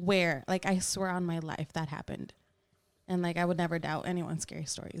swear on my life that happened. And like, I would never doubt anyone's scary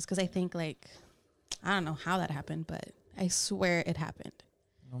stories, because I think, like, I don't know how that happened, but I swear it happened.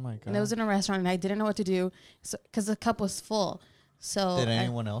 Oh my God. And it was in a restaurant, and I didn't know what to do, because the cup was full. So did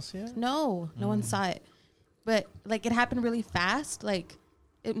anyone else see it? No one saw it. But like, it happened really fast. Like,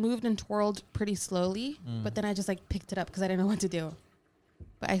 it moved and twirled pretty slowly, but then I just like picked it up because I didn't know what to do.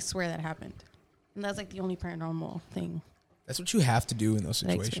 But I swear that happened. And that's like the only paranormal thing. That's what you have to do in those I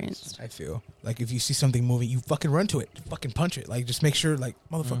situations. experienced. I feel like if you see something moving, you fucking run to it, fucking punch it. Like, just make sure, like,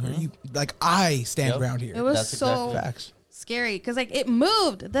 motherfucker, you like, I stand Yep. around here. It was That's so exactly Facts. scary because like it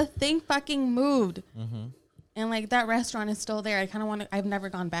moved. The thing fucking moved. And like, that restaurant is still there. I kind of want to. I've never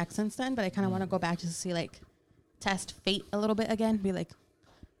gone back since then, but I kind of want to go back just to see, like, test fate a little bit again. Be like,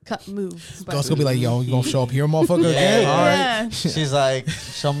 cup move. But Girl's gonna be like, yo, you gonna show up here, motherfucker? Again? All right. yeah. She's like,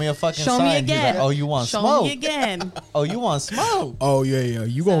 show me a fucking Show sign. me He's again. like, oh, you want Show smoke? me again. Oh, you want smoke? Oh yeah,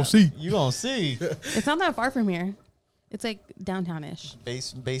 you gonna see. You gonna see. It's not that far from here. It's like downtownish.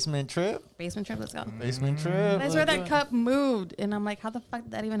 Basement trip. Basement trip. Let's go. Basement trip. And I swear that cup moved, and I'm like, how the fuck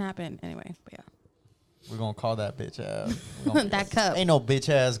did that even happen? Anyway, but yeah. We're gonna call that bitch out. We're gonna- That cup. Ain't no bitch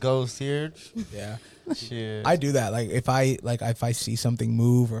ass ghost here. Yeah. Shit. I do that. Like if I see something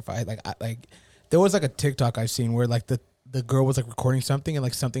move, or if I there was like a TikTok I've seen where like the girl was like recording something, and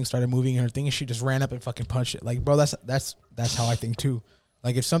like something started moving in her thing, and she just ran up and fucking punched it. Like, bro, that's how I think too.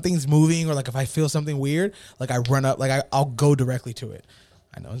 Like if something's moving, or like if I feel something weird, like I run up, like I'll go directly to it.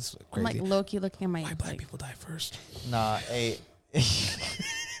 I know it's I'm crazy. like low-key looking at my Why black like, people die first? Nah,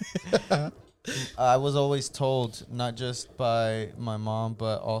 I was always told, not just by my mom,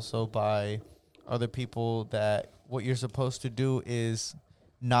 but also by other people, that what you're supposed to do is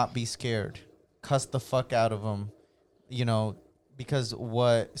not be scared. Cuss the fuck out of them, you know, because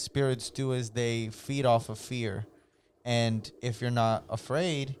what spirits do is they feed off of fear. And if you're not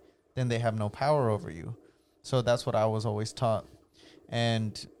afraid, then they have no power over you. So that's what I was always taught.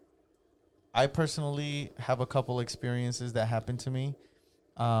 And I personally have a couple experiences that happened to me.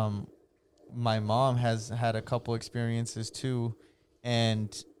 My mom has had a couple experiences too,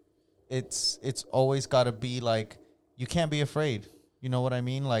 and it's always got to be like, you can't be afraid. You know what I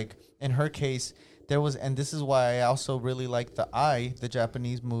mean? Like in her case, there was, and this is why I also really like the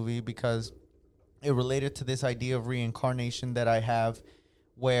Japanese movie, because it related to this idea of reincarnation that I have,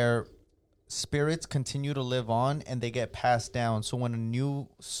 where spirits continue to live on and they get passed down. So when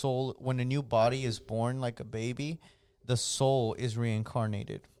a new body is born, like a baby, the soul is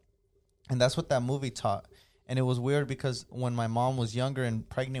reincarnated. And that's what that movie taught. And it was weird because when my mom was younger and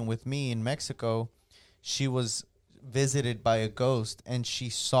pregnant with me in Mexico, she was visited by a ghost, and she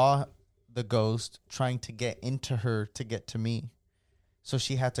saw the ghost trying to get into her to get to me. So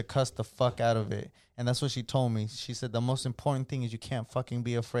she had to cuss the fuck out of it. And that's what she told me. She said, the most important thing is you can't fucking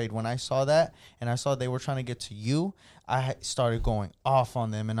be afraid. When I saw that and I saw they were trying to get to you, I started going off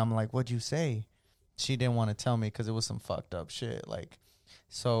on them. And I'm like, what'd you say? She didn't want to tell me because it was some fucked up shit. Like,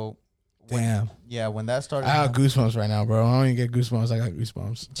 so... Damn. When that started... I got goosebumps right now, bro. I don't even get goosebumps. I got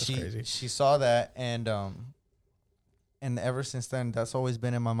goosebumps. That's crazy. She saw that, and ever since then, that's always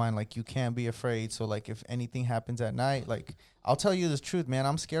been in my mind. Like, you can't be afraid. So, like, if anything happens at night, like, I'll tell you the truth, man.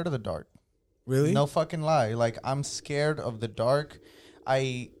 I'm scared of the dark. Really? No fucking lie. Like, I'm scared of the dark.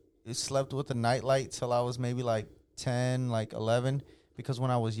 I slept with a nightlight till I was maybe like 10, like 11, because when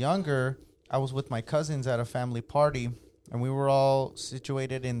I was younger, I was with my cousins at a family party, and we were all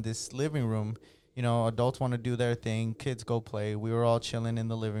situated in this living room. You know, adults want to do their thing, kids go play. We were all chilling in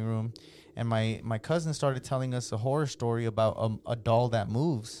the living room, and my cousin started telling us a horror story about a doll that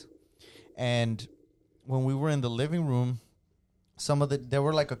moves. And when we were in the living room, there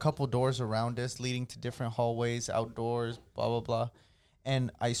were like a couple doors around us leading to different hallways, outdoors, blah, blah, blah.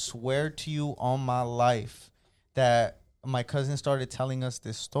 And I swear to you on my life that my cousin started telling us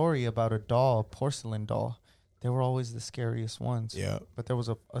this story about a doll, a porcelain doll. They were always the scariest ones. Yeah. But there was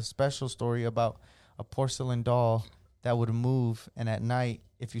a special story about a porcelain doll that would move, and at night,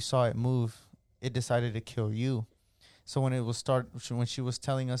 if you saw it move, it decided to kill you. So when she was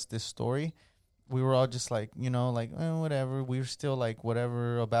telling us this story, we were all just like, you know, like, whatever. We were still like,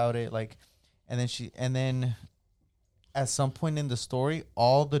 whatever about it. Like, and then at some point in the story,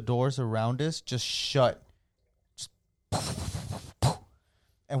 all the doors around us just shut.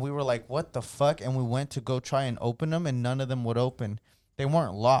 And we were like, what the fuck? And we went to go try and open them, and none of them would open. They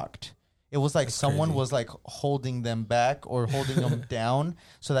weren't locked. It was like someone was like holding them back or holding them down,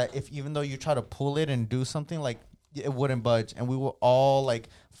 so that even though you try to pull it and do something, like it wouldn't budge, and we were all like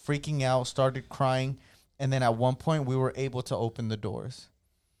freaking out, started crying, and then at one point we were able to open the doors.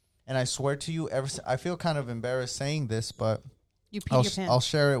 And I swear to you, I feel kind of embarrassed saying this, but You peed your pants. I'll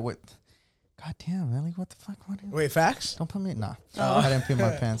share it with. God damn, Ellie, what the fuck? Wait, facts? Don't put me. Nah, I didn't pee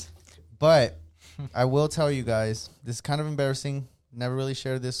my pants. But I will tell you guys, this is kind of embarrassing. Never really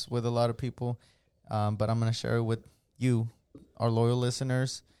shared this with a lot of people, but I'm gonna share it with you, our loyal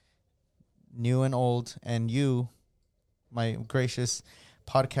listeners, new and old, and you, my gracious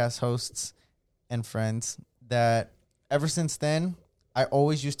podcast hosts and friends. That ever since then, I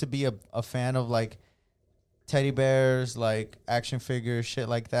always used to be a fan of like teddy bears, like action figures, shit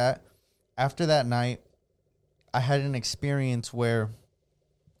like that. After that night, I had an experience where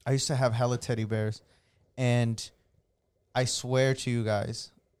I used to have hella teddy bears, and I swear to you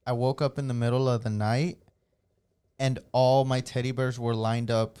guys, I woke up in the middle of the night and all my teddy bears were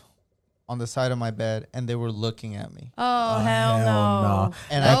lined up on the side of my bed and they were looking at me. Oh, hell no. nah.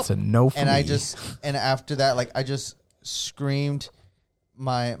 And That's a no for me. And after that, like, I just screamed.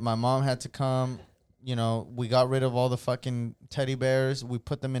 My mom had to come. You know, we got rid of all the fucking teddy bears. We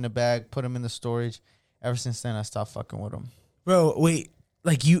put them in a bag, put them in the storage. Ever since then, I stopped fucking with them. Bro, wait.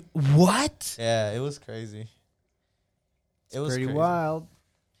 Like you, what? Yeah, it was crazy. It was Pretty crazy. wild.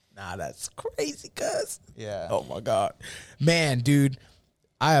 Nah, that's crazy, cuz. Yeah. Oh my god, man, dude,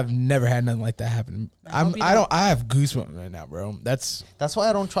 I have never had nothing like that happen. I have goosebumps right now, bro. That's why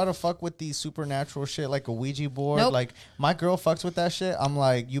I don't try to fuck with these supernatural shit like a Ouija board. Nope. Like, my girl fucks with that shit. I'm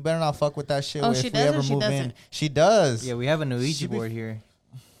like, you better not fuck with that shit. Oh, if she we does or ever she move in, doesn't? she does. Yeah, we have an Ouija She be- board here.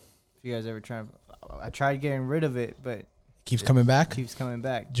 If you guys ever try, I tried getting rid of it, but keeps coming back. keeps coming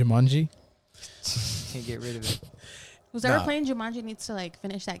back. Jumanji. Can't get rid of it. Who's ever Nah. playing Jumanji needs to like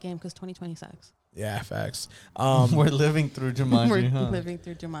finish that game because 2020 sucks. Yeah, facts. We're living through Jumanji. We're huh? living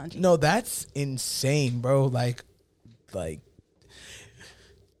through Jumanji. No, that's insane, bro. Like,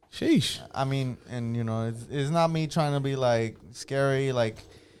 sheesh. I mean, and you know, it's not me trying to be like scary. Like,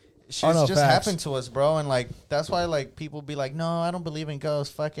 shit's Oh, no, just facts. happened to us, bro. And like, that's why like people be like, no, I don't believe in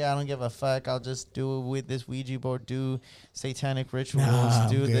ghosts. Fuck it, I don't give a fuck. I'll just do it with this Ouija board, do satanic rituals, Nah,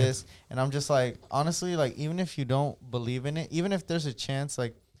 do I'm good. this. And I'm just like, honestly, like, even if you don't believe in it, even if there's a chance,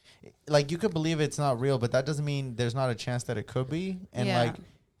 like you could believe it's not real, but that doesn't mean there's not a chance that it could be. And Yeah. like,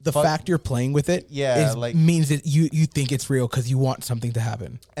 The fuck- fact you're playing with it, Yeah, like- means that you think it's real because you want something to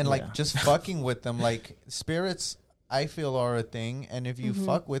happen. and Yeah. like just fucking with them, like spirits, I feel are a thing. And if you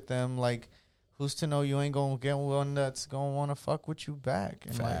fuck with them, like, who's to know you ain't gonna get one that's gonna want to fuck with you back?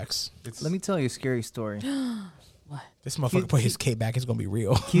 And like, Facts. it's, Let me tell you a scary story. This motherfucker put his K back. It's gonna be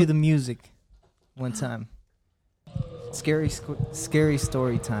real. Cue the music. One time. Scary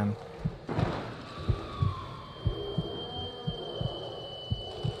story time.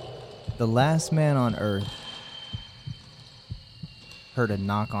 The last man on earth heard a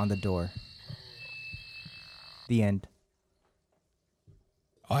knock on the door. The end.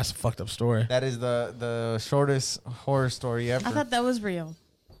 Oh, that's a fucked up story. that is the shortest horror story ever. I thought that was real.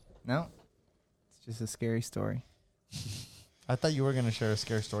 No, it's just a scary story. I thought you were gonna share a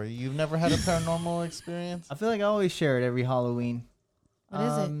scary story. You've never had a paranormal experience? I feel like I always share it every Halloween. What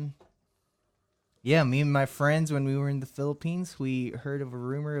is it? Yeah, me and my friends, when we were in the Philippines, we heard of a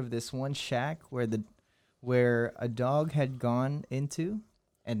rumor of this one shack where a dog had gone into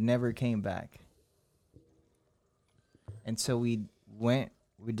and never came back. And so we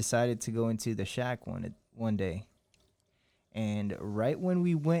decided to go into the shack one day. And right when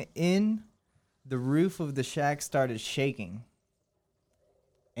we went in, the roof of the shack started shaking.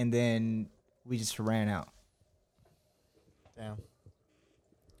 And then we just ran out. Damn.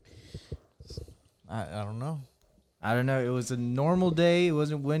 I don't know. I don't know. It was a normal day. It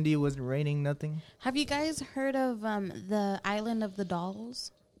wasn't windy. It wasn't raining. Nothing. Have you guys heard of the Island of the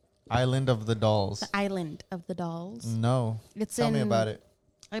Dolls? Island of the Dolls. The Island of the Dolls. No. It's Tell in, me about it.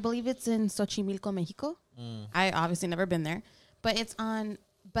 I believe it's in Xochimilco, Mexico. I obviously never been there, but it's on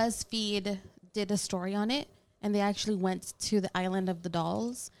BuzzFeed. Did a story on it, and they actually went to the Island of the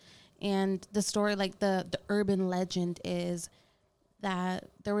Dolls. And the story, like the urban legend, is that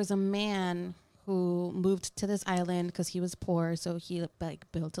there was a man who moved to this island because he was poor, so he like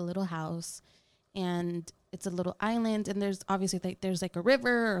built a little house, and it's a little island, and there's obviously there's like a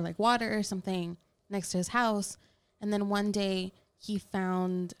river or like water or something next to his house. And then one day he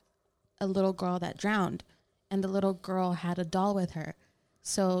found a little girl that drowned, and the little girl had a doll with her,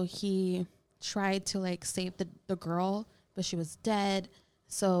 so he tried to like save the girl, but she was dead,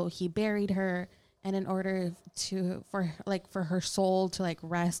 so he buried her. And in order for her soul to like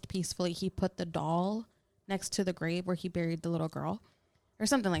rest peacefully, he put the doll next to the grave where he buried the little girl, or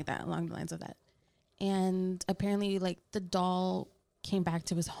something like that, along the lines of that. and apparently like the doll came back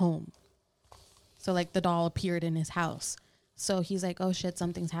to his home. So like the doll appeared in his house. So he's like, oh shit,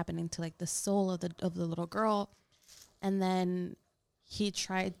 something's happening to like the soul of the little girl. And then he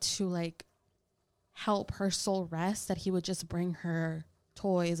tried to like help her soul rest, that he would just bring her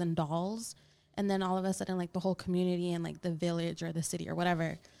toys and dolls. And then all of a sudden, like the whole community and like the village or the city or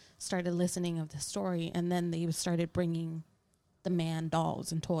whatever started listening of the story. And then they started bringing the man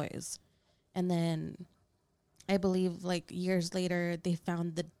dolls and toys. And then I believe like years later, they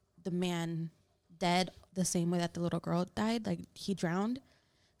found the man dead the same way that the little girl died. Like he drowned.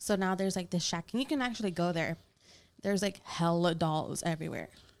 So now there's like this shack, and you can actually go there. There's like hella dolls everywhere.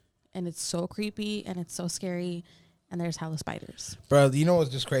 And it's so creepy and it's so scary. And there's hella spiders. Bro, you know what's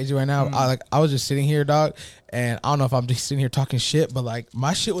just crazy right now? I was just sitting here, dog, and I don't know if I'm just sitting here talking shit, but like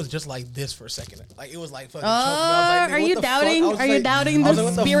my shit was just like this for a second. Like it was like fucking. Are you doubting? Are you doubting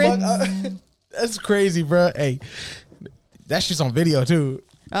the spirit? That's crazy, bro. Hey, that shit's on video too.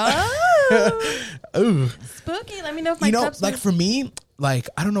 Oh, Ooh, spooky. Let me know if my cups like for me, like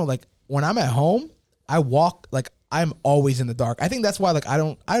I don't know, like when I'm at home, I walk like I'm always in the dark. I think that's why like I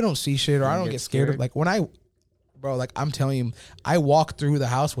don't see shit or I don't get scared of like when bro, like I'm telling you, I walk through the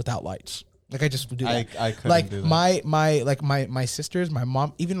house without lights. Like I just do that. I couldn't like do that. my sisters, my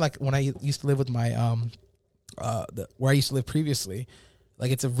mom, even like when I used to live with my where I used to live previously,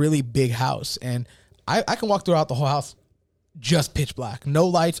 like it's a really big house and I can walk throughout the whole house just pitch black. No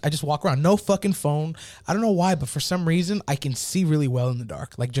lights. I just walk around. No fucking phone. I don't know why, but for some reason I can see really well in the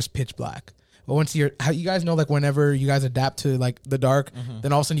dark. Like just pitch black. But once how you guys know, like whenever you guys adapt to like the dark,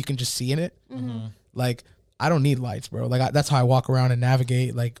 then all of a sudden you can just see in it. Like I don't need lights, bro. Like that's how I walk around and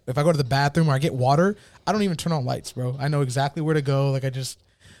navigate. Like if I go to the bathroom or I get water, I don't even turn on lights, bro. I know exactly where to go. Like I just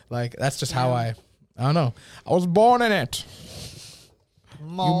like that's just how I don't know. I was born in it.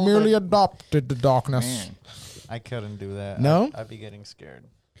 You merely adopted the darkness. Man, I couldn't do that. No? I'd be getting scared.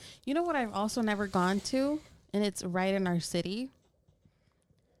 You know what I've also never gone to, and it's right in our city?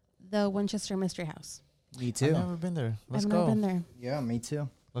 The Winchester Mystery House. Me too. I've never been there. Let's I've go. never been there. Yeah, me too.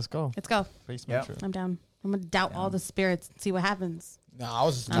 Let's go. Let's go. Basement Yep. trip. I'm down. I'm going to doubt all the spirits and see what happens. No, I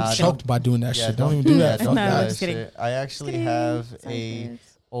was I'm choked by doing that Yeah, shit. Don't even do that. No, Fuck that. I'm just kidding. shit. I actually Kidding. have Sounds a good.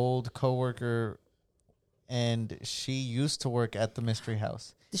 old coworker, and she used to work at the Mystery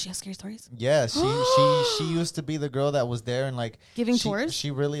House. Did she have scary stories? Yeah, she used to be the girl that was there and like Giving she, tours?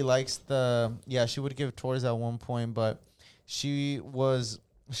 She really likes she would give tours at one point, but she's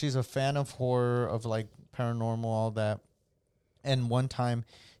a fan of horror, of like paranormal, all that. And one time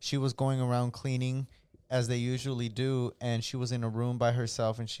she was going around cleaning as they usually do, and she was in a room by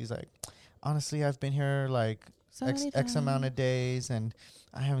herself, and she's like, honestly, I've been here like So X many amount times. of days and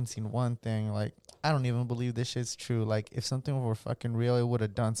I haven't seen one thing. Like, I don't even believe this shit's true. Like, if something were fucking real, it would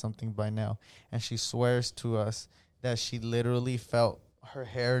have done something by now. And she swears to us that she literally felt her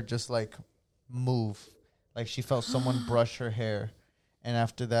hair just like move. Like she felt someone brush her hair. And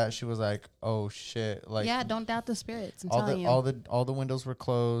after that, she was like, "Oh shit!" Like, Yeah, don't doubt the spirits. I'm all telling the you. all the windows were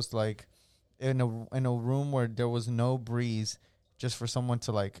closed. Like in a room where there was no breeze, just for someone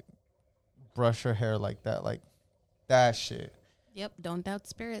to like brush her hair like that shit. Yep, don't doubt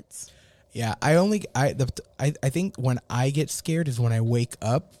spirits. Yeah, I think when I get scared is when I wake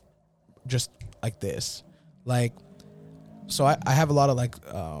up just like this. Like, so I have a lot of like,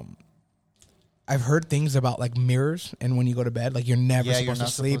 I've heard things about like mirrors and when you go to bed, like you're never supposed to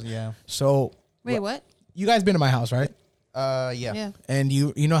sleep. Yeah. So Wait, what? you guys been to my house, right? Yeah. Yeah. And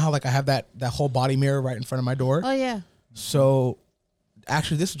you know how like I have that whole body mirror right in front of my door? Oh, yeah. So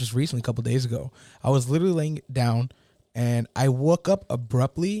actually this was just recently, a couple days ago. I was literally laying down and I woke up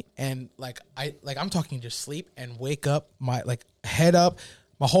abruptly and I'm talking just sleep and wake up, my like head up,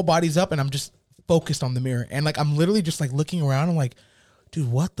 my whole body's up and I'm just focused on the mirror. And like I'm literally just like looking around. I'm like,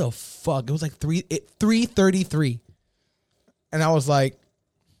 dude, what the fuck? It was like 3:33. And I was like,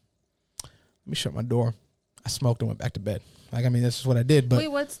 let me shut my door. I smoked and went back to bed. Like, I mean, this is what I did. But Wait,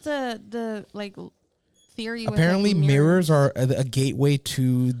 what's the like theory? With, apparently like, mirrors are a gateway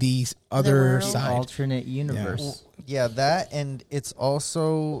to the other world. side. Alternate universe. Yeah, that, and it's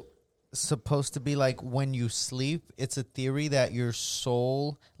also supposed to be like when you sleep, it's a theory that your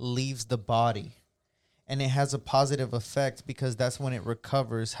soul leaves the body. And it has a positive effect because that's when it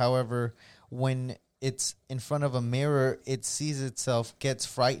recovers. However, when it's in front of a mirror, it sees itself, gets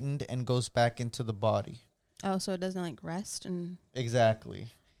frightened, and goes back into the body. Oh, so it doesn't like rest and Exactly.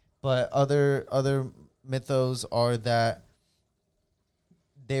 But other mythos are that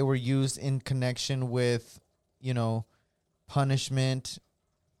they were used in connection with, you know, punishment,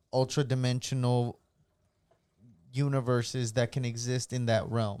 ultra-dimensional universes that can exist in that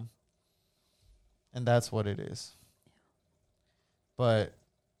realm. And that's what it is. But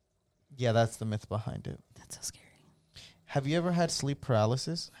yeah, that's the myth behind it. That's so scary. Have you ever had sleep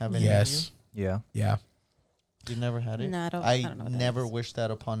paralysis? Have any Yes. Yeah. Yeah. of you? You never had it? No, I don't know what that never is. wish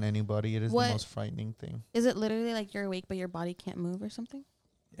that upon anybody. It is What? the most frightening thing. Is it literally like you're awake but your body can't move or something?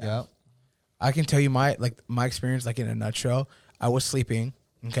 Yeah. I can tell you my experience, like in a nutshell. I was sleeping.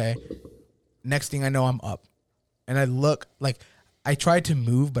 Okay. Next thing I know, I'm up, and I look like I tried to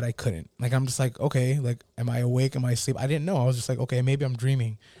move, but I couldn't. Like I'm just like, okay, like am I awake? Am I asleep? I didn't know. I was just like, okay, maybe I'm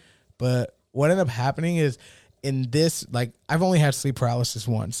dreaming. But what ended up happening is in this, like I've only had sleep paralysis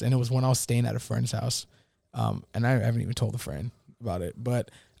once, and it was when I was staying at a friend's house. And I haven't even told a friend about it, but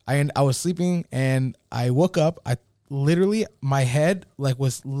I was sleeping and I woke up. I literally, my head like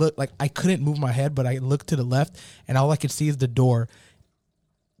I couldn't move my head, but I looked to the left and all I could see is the door.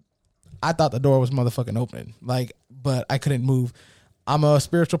 I thought the door was motherfucking open, but I couldn't move. I'm a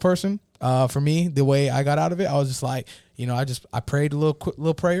spiritual person. For me, the way I got out of it, I was just like, I prayed a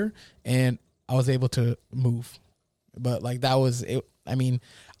little prayer and I was able to move. But like that was it. I mean,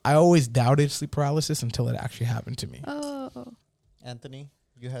 I always doubted sleep paralysis until it actually happened to me. Oh. Anthony,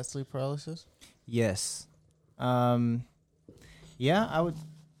 you had sleep paralysis? Yes. Yeah, I would,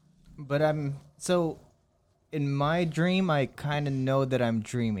 but so in my dream, I kind of know that I'm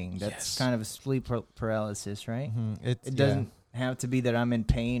dreaming. That's Yes. kind of a sleep paralysis, right? It It doesn't have to be that I'm in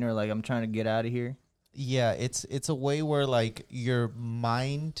pain or like I'm trying to get out of here. Yeah, it's a way where like your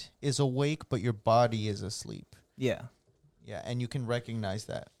mind is awake, but your body is asleep. Yeah. Yeah, and you can recognize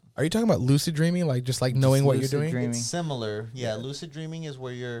that. Are you talking about lucid dreaming? Like just like knowing what you're lucid doing? dreaming. It's similar. Yeah, lucid dreaming is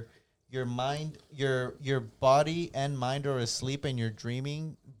where your mind, your body and mind are asleep and you're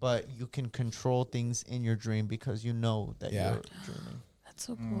dreaming, but you can control things in your dream because you know that Yeah. you're dreaming. That's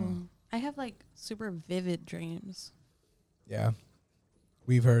so cool. I have like super vivid dreams. Yeah.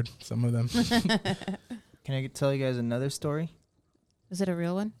 We've heard some of them. Can I tell you guys another story? Is it a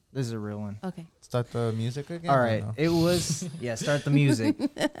real one? This is a real one. Okay. Start the music again? All or right. no? It was, start the music.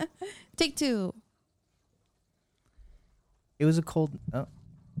 Take two. It was a cold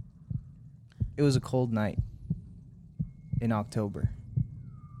night in October.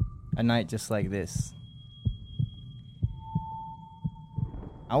 A night just like this.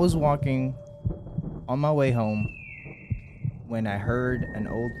 I was walking on my way home when I heard an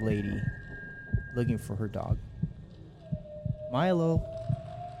old lady looking for her dog. Milo.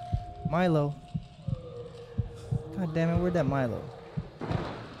 God damn it, where'd that Milo?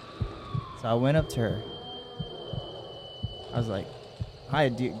 So I went up to her. I was like, hi,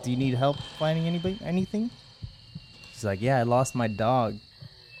 do you need help finding anything? She's like, yeah, I lost my dog.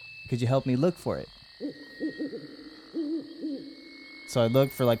 Could you help me look for it? So I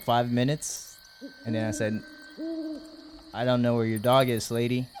looked for like 5 minutes, and then I said, I don't know where your dog is,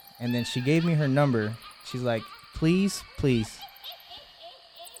 lady. And then she gave me her number. She's like, please,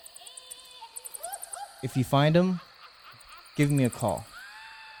 if you find him, give me a call.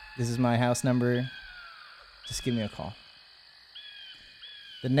 This is my house number. Just give me a call.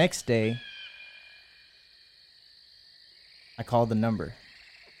 The next day, I called the number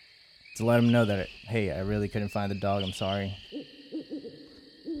to let them know that, hey, I really couldn't find the dog. I'm sorry.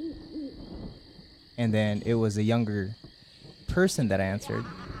 And then it was a younger person that answered.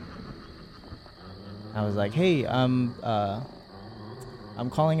 I was like, hey, I'm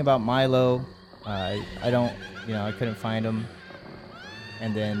calling about Milo. I couldn't find him.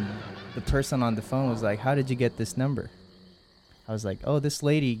 And then the person on the phone was like, how did you get this number? I was like, oh, this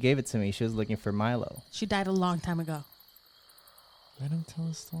lady gave it to me. She was looking for Milo. She died a long time ago. Let him tell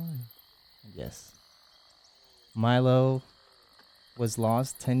a story. Yes. Milo was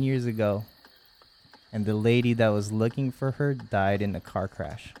lost 10 years ago. And the lady that was looking for her died in a car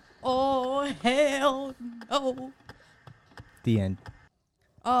crash. Oh, hell no. The end.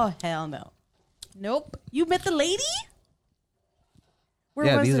 Oh, hell no. Nope. You met the lady? Where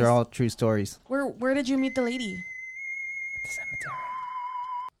Yeah, was these this? are all true stories. Where did you meet the lady? At the cemetery.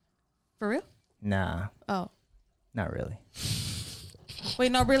 For real? Nah, Oh. not really.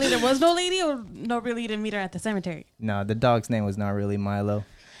 Wait, no, really, there was no lady, or no, really, you didn't meet her at the cemetery? No, the dog's name was not really Milo.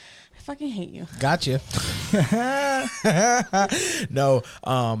 I fucking hate you. Gotcha. No.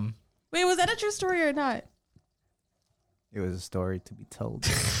 Wait, was that a true story or not? It was a story to be told.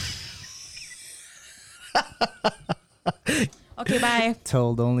 Okay, bye.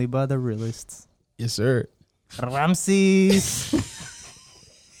 Told only by the realists. Yes, sir. Ramses.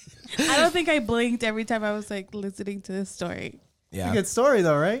 I don't think I blinked every time I was like listening to this story. Yeah. Good story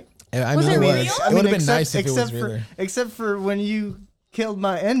though, right? I Was mean, it it was. real? It would have been nice if it was except for, real. except for when you killed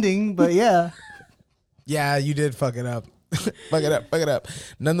my ending, but yeah. Yeah, you did fuck it up. Fuck it up.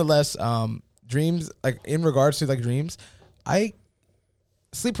 Nonetheless, dreams, like in regards to like dreams,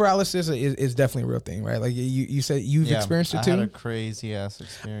 sleep paralysis is definitely a real thing, right? Like you said you've experienced it too. I had a crazy ass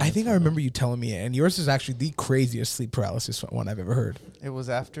experience. I think I remember you telling me it, and yours is actually the craziest sleep paralysis one I've ever heard. It was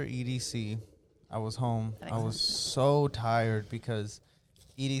after EDC. I was home. I was so tired because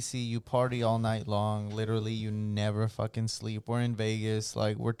EDC, you party all night long. Literally, you never fucking sleep. We're in Vegas.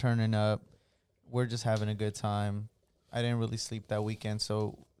 Like, we're turning up. We're just having a good time. I didn't really sleep that weekend.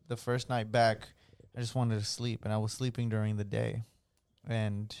 So the first night back, I just wanted to sleep. And I was sleeping during the day.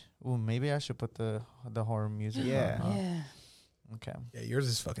 And, maybe I should put the horror music on. Huh? Yeah. Okay. Yeah, yours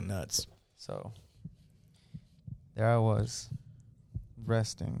is fucking nuts. So there I was,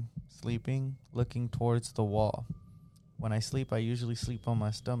 resting, sleeping, looking towards the wall. When I sleep, I usually sleep on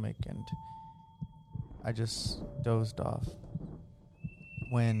my stomach, and I just dozed off.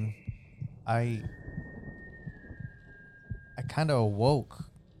 When I kind of awoke,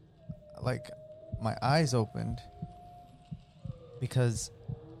 like my eyes opened, because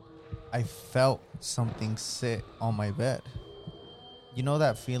I felt something sit on my bed. You know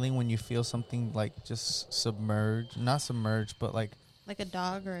that feeling when you feel something like just submerged? Not submerged, but like a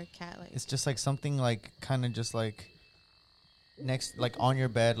dog or a cat. Like it's just like something like kind of just like next, like on your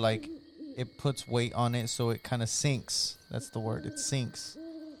bed, like it puts weight on it, so it kind of sinks. That's the word. It sinks.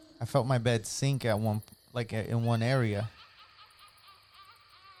 I felt my bed sink at one, like in one area.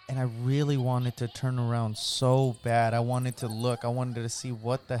 And I really wanted to turn around so bad. I wanted to look. I wanted to see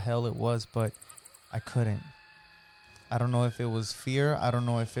what the hell it was, but I couldn't. I don't know if it was fear. I don't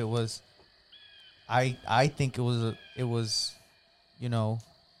know if it was. I think it was, you know,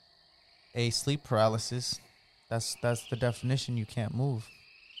 a sleep paralysis. That's the definition. You can't move.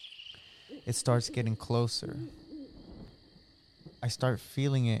 It starts getting closer. I start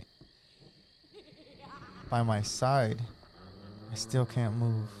feeling it by my side. I still can't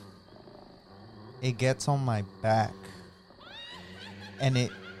move. It gets on my back and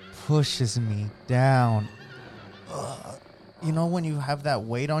it pushes me down. You know when you have that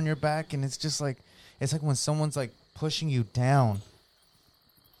weight on your back and it's just like, it's like when someone's like pushing you down.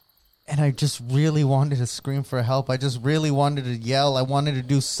 And I just really wanted to scream for help. I just really wanted to yell. I wanted to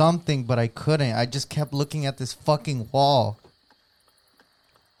do something, but I couldn't. I just kept looking at this fucking wall.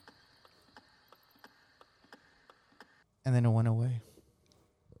 And then it went away.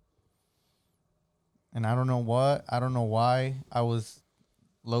 And I don't know what. I don't know why. I was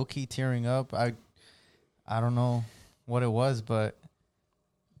low-key tearing up. I don't know what it was, but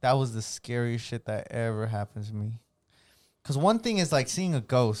that was the scariest shit that ever happened to me. Because one thing is like seeing a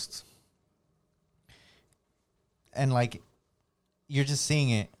ghost. And like, you're just seeing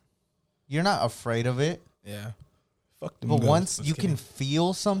it. You're not afraid of it. Yeah. Fuck them But ghosts. once Just you kidding. can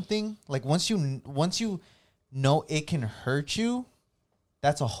feel something, like once you know it can hurt you,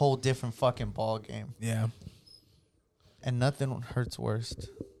 that's a whole different fucking ball game. Yeah. And nothing hurts worse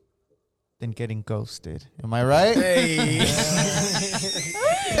than getting ghosted. Am I right? Hey.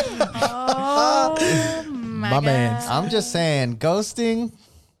 oh my man's. God. I'm just saying, ghosting,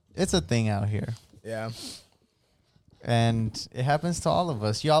 it's a thing out here. Yeah. And it happens to all of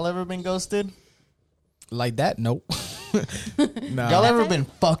us. Y'all ever been ghosted? Like that? Nope. Nah. Y'all ever been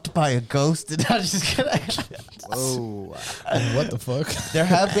fucked by a ghost? I'm just kidding. Whoa. What the fuck? There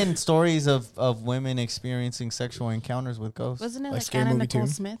have been stories of women experiencing sexual encounters with ghosts. Wasn't it Like like Scary Anna Movie Nicole 2?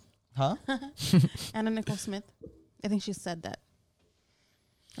 Smith? Huh? Anna Nicole Smith. I think she said that.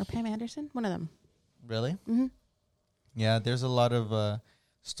 Or Pam Anderson? One of them. Really? Mm-hmm. Yeah, there's a lot of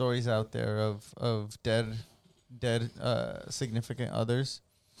stories out there of dead significant others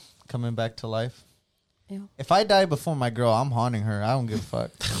coming back to life. Ew. If I die before my girl, I'm haunting her. I don't give a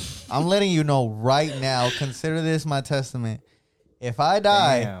fuck. I'm letting you know right now. Consider this my testament. If I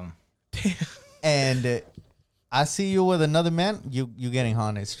die and I see you with another man, you getting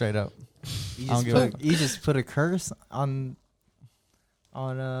haunted straight up. You just put a curse on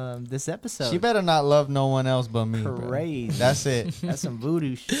this episode. She better not love no one else but me. bro. Crazy. That's it. That's some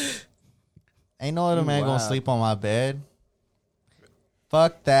voodoo shit. Ain't no other man Wow. gonna sleep on my bed.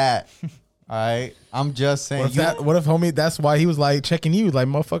 Fuck that. All right, I'm just saying. What if homie, that's why he was like checking you, like,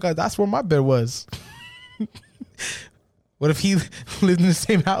 motherfucker, that's where my bed was. What if he lived in the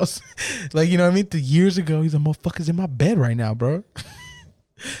same house? Like, you know what I mean? Years ago, he's like, motherfucker's in my bed right now, bro.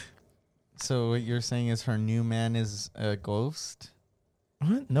 So what you're saying is her new man is a ghost?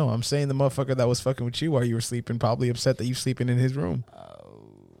 What? No, I'm saying the motherfucker that was fucking with you while you were sleeping probably upset that you sleeping in his room.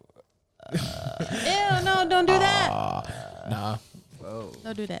 Ew, no, don't do that. Nah.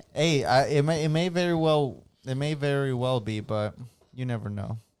 Don't do that. Hey, it may very well be, but you never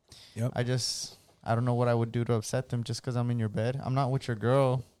know. Yep. I don't know what I would do to upset them just because I'm in your bed. I'm not with your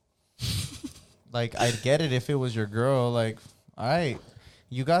girl. Like, I'd get it if it was your girl. Like, all right,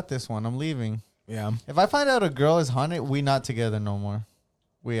 you got this one. I'm leaving. Yeah. If I find out a girl is haunted, we not together no more.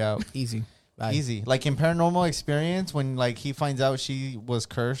 We out. Easy. Bye. Easy. Like in Paranormal Experience, when like he finds out she was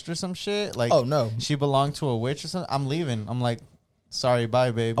cursed or some shit. Like, Oh, no. she belonged to a witch or something. I'm leaving. I'm like, sorry,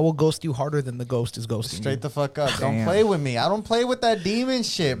 bye, babe. I will ghost you harder than the ghost is ghosting you. Straight the fuck up. Don't Damn. play with me. I don't play with that demon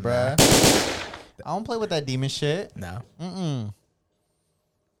shit, bruh. I don't play with that demon shit. No.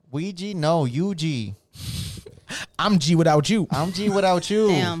 Ouija, no. You G. I'm G without you. I'm G without you.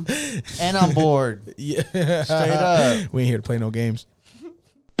 Damn. And I'm bored. Yeah. Straight up. We ain't here to play no games.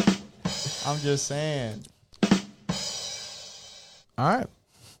 I'm just saying. All right.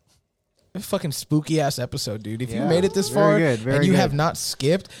 A fucking spooky ass episode, dude. If you Yeah. made it this Very far good, very and you good. have not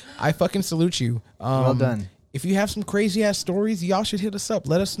skipped, I fucking salute you. Well done. If you have some crazy ass stories, y'all should hit us up.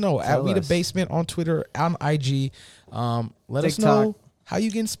 Let us know Tell at We the us. Basement on Twitter, on IG. Let us TikTok. know how you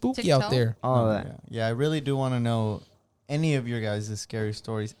getting spooky out TikTok? there. All of that. Yeah, I really do want to know any of your guys' scary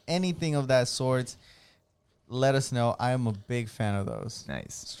stories. Anything of that sort. Let us know. I am a big fan of those.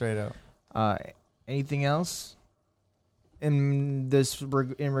 Nice. Straight up. Anything else in this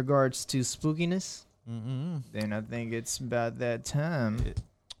in regards to spookiness? Mm-mm. Then I think it's about that time.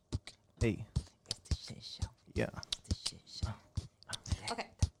 Hey. Yeah. Okay.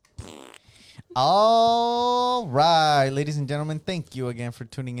 All right, ladies and gentlemen, thank you again for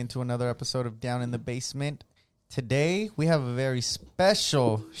tuning into another episode of Down in the Basement. Today, we have a very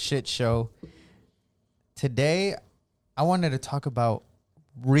special shit show. Today, I wanted to talk about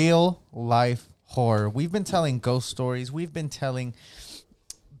real life horror. We've been telling ghost stories. We've been telling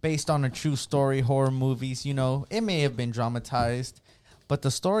based on a true story horror movies. You know, it may have been dramatized, but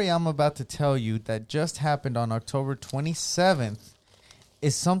the story I'm about to tell you that just happened on October 27th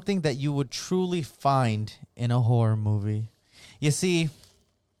is something that you would truly find in a horror movie. You see,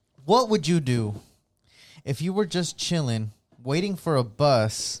 what would you do if you were just chilling, waiting for a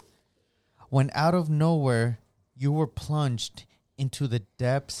bus, when out of nowhere you were plunged into the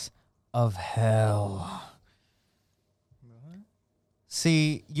depths of hell?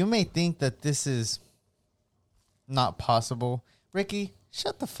 See, you may think that this is not possible. Ricky,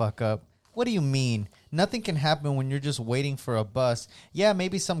 shut the fuck up. What do you mean? Nothing can happen when you're just waiting for a bus. Yeah,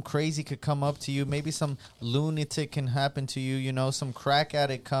 maybe some crazy could come up to you. Maybe some lunatic can happen to you. You know, some crack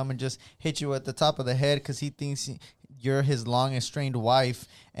addict come and just hit you at the top of the head because he thinks you're his long estranged wife.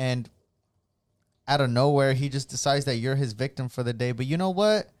 And out of nowhere, he just decides that you're his victim for the day. But you know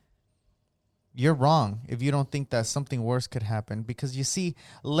what? You're wrong if you don't think that something worse could happen. Because you see,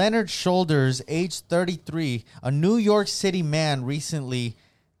 Leonard Shoulders, age 33, a New York City man, recently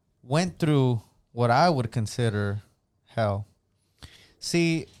went through what I would consider hell.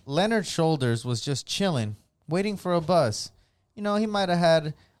 See, Leonard Shoulders was just chilling, waiting for a bus. You know, he might have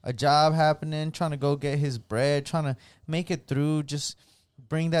had a job happening, trying to go get his bread, trying to make it through, just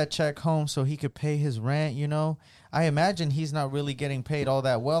bring that check home so he could pay his rent, you know. I imagine he's not really getting paid all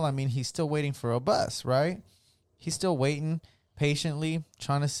that well. I mean, he's still waiting for a bus, right? He's still waiting patiently,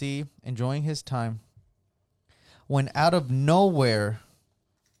 trying to see, enjoying his time. When out of nowhere,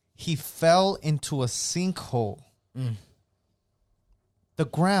 he fell into a sinkhole. The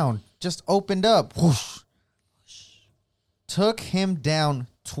ground just opened up. Whoosh. Took him down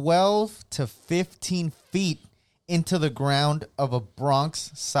 12 to 15 feet into the ground of a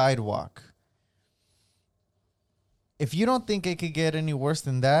Bronx sidewalk. If you don't think it could get any worse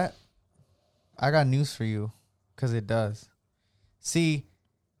than that, I got news for you, because it does. See,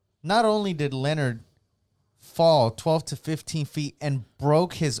 not only did Leonard fall 12 to 15 feet and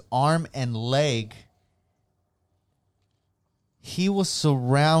broke his arm and leg, he was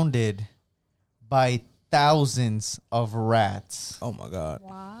surrounded by thousands of rats. Oh my God.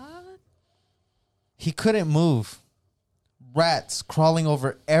 What? He couldn't move. Rats crawling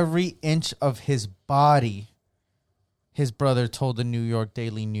over every inch of his body, his brother told the New York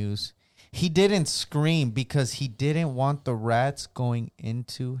Daily News. He didn't scream because he didn't want the rats going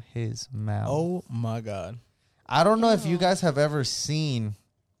into his mouth. Oh my God. I don't know if you guys have ever seen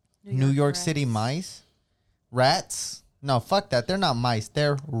New York City rats. mice. Rats? No, fuck that. They're not mice.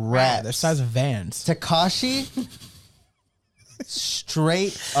 They're They're rats. the size of vans. Takashi,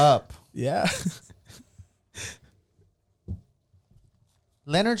 straight up. Yeah.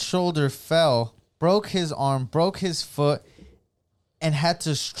 Leonard's shoulder fell, broke his arm, broke his foot, and had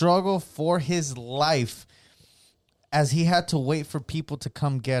to struggle for his life as he had to wait for people to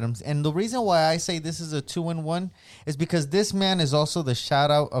come get him. And the reason why I say this is a 2-in-1 is because this man is also the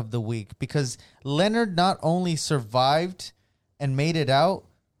shout out of the week. Because Leonard not only survived and made it out,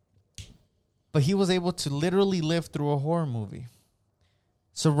 but he was able to literally live through a horror movie.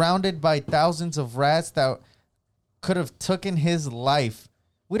 surrounded by thousands of rats that could have taken his life.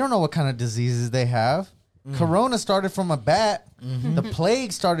 We don't know what kind of diseases they have. Corona started from a bat. The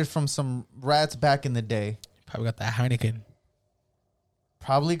plague started from some rats back in the day. Probably got that Heineken.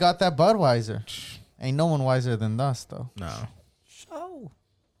 Probably got that Budweiser. Ain't no one wiser than us, though. No. Oh.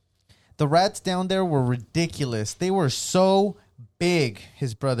 The rats down there were ridiculous. They were so big,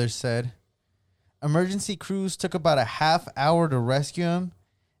 his brother said. Emergency crews took about a half hour to rescue him,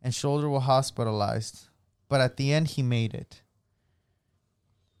 and Shoulder was hospitalized. But at the end, he made it.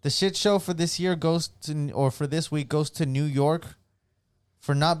 The shit show for this year for this week goes to New York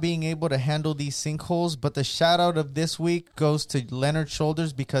for not being able to handle these sinkholes. But the shout out of this week goes to Leonard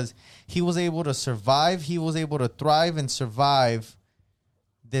Shoulders because he was able to survive. He was able to thrive and survive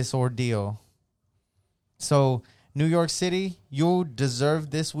this ordeal. So, New York City, you deserve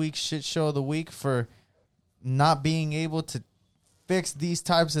this week's shit show of the week for not being able to fix these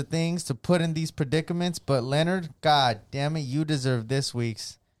types of things, to put in these predicaments. But Leonard, god damn it, you deserve this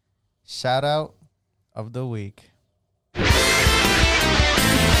week's shout out of the week.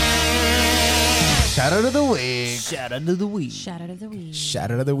 Shout out of the week. Shout out of the week. Shout out of the week.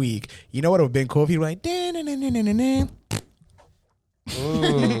 Shout out of the week. You know what would have been cool if he was like, "Da-na-na-na-na-na-na."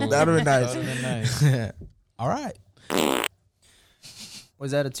 Ooh, That would have been nice. that would've been nice. All right.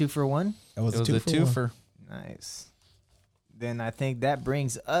 Was that a 2-for-1? That was, It was a a two for twofer. Nice. Then I think that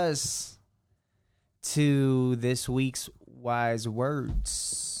brings us to this week's wise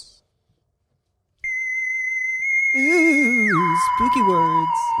words. Ooh, spooky words.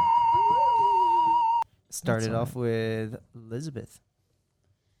 Started off with Elizabeth.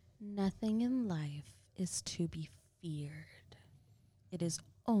 Nothing in life is to be feared. It is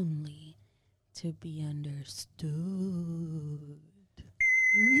only to be understood.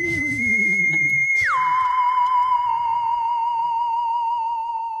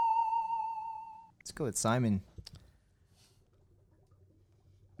 Let's go with Simon.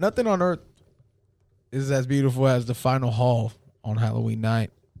 Nothing on earth is as beautiful as the final haul on Halloween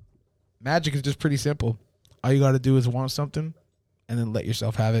night. Magic is just pretty simple. All you got to do is want something and then let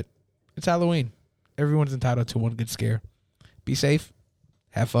yourself have it. It's Halloween. Everyone's entitled to one good scare. Be safe.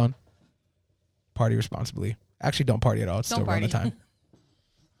 Have fun. Party responsibly. Actually, don't party at all. It's Don't still around the party. time.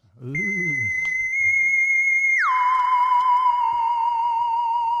 Ooh.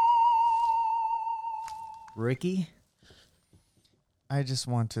 Ricky? I just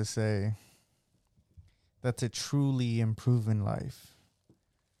want to say that to truly improve in life,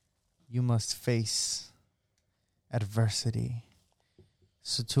 you must face adversity.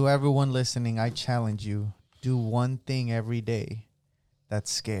 So to everyone listening, I challenge you, do one thing every day that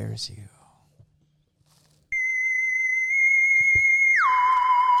scares you.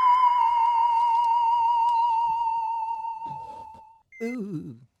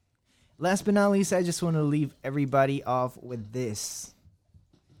 Ooh. Last but not least, I just want to leave everybody off with this.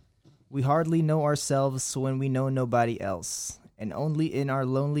 We hardly know ourselves when we know nobody else, and only in our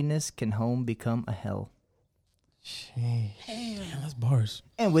loneliness can home become a hell. Shit. Damn, that's bars.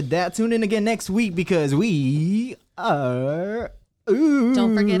 And with that, tune in again next week because we are... Ooh.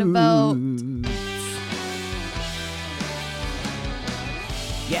 Don't forget to vote.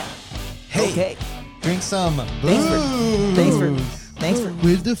 Yeah. Hey. Okay. Drink some Thanks for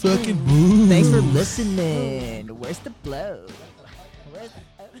Where's the fucking boo? Thanks for listening. Where's the blow? Oh my God. Where's the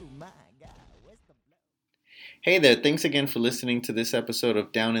blow? Hey there, thanks again for listening to this episode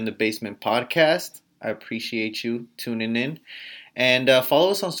of Down in the Basement podcast. I appreciate you tuning in. And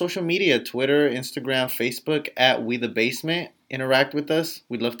follow us on social media, Twitter, Instagram, Facebook, at We The Basement. Interact with us.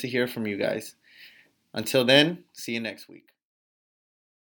 We'd love to hear from you guys. Until then, see you next week.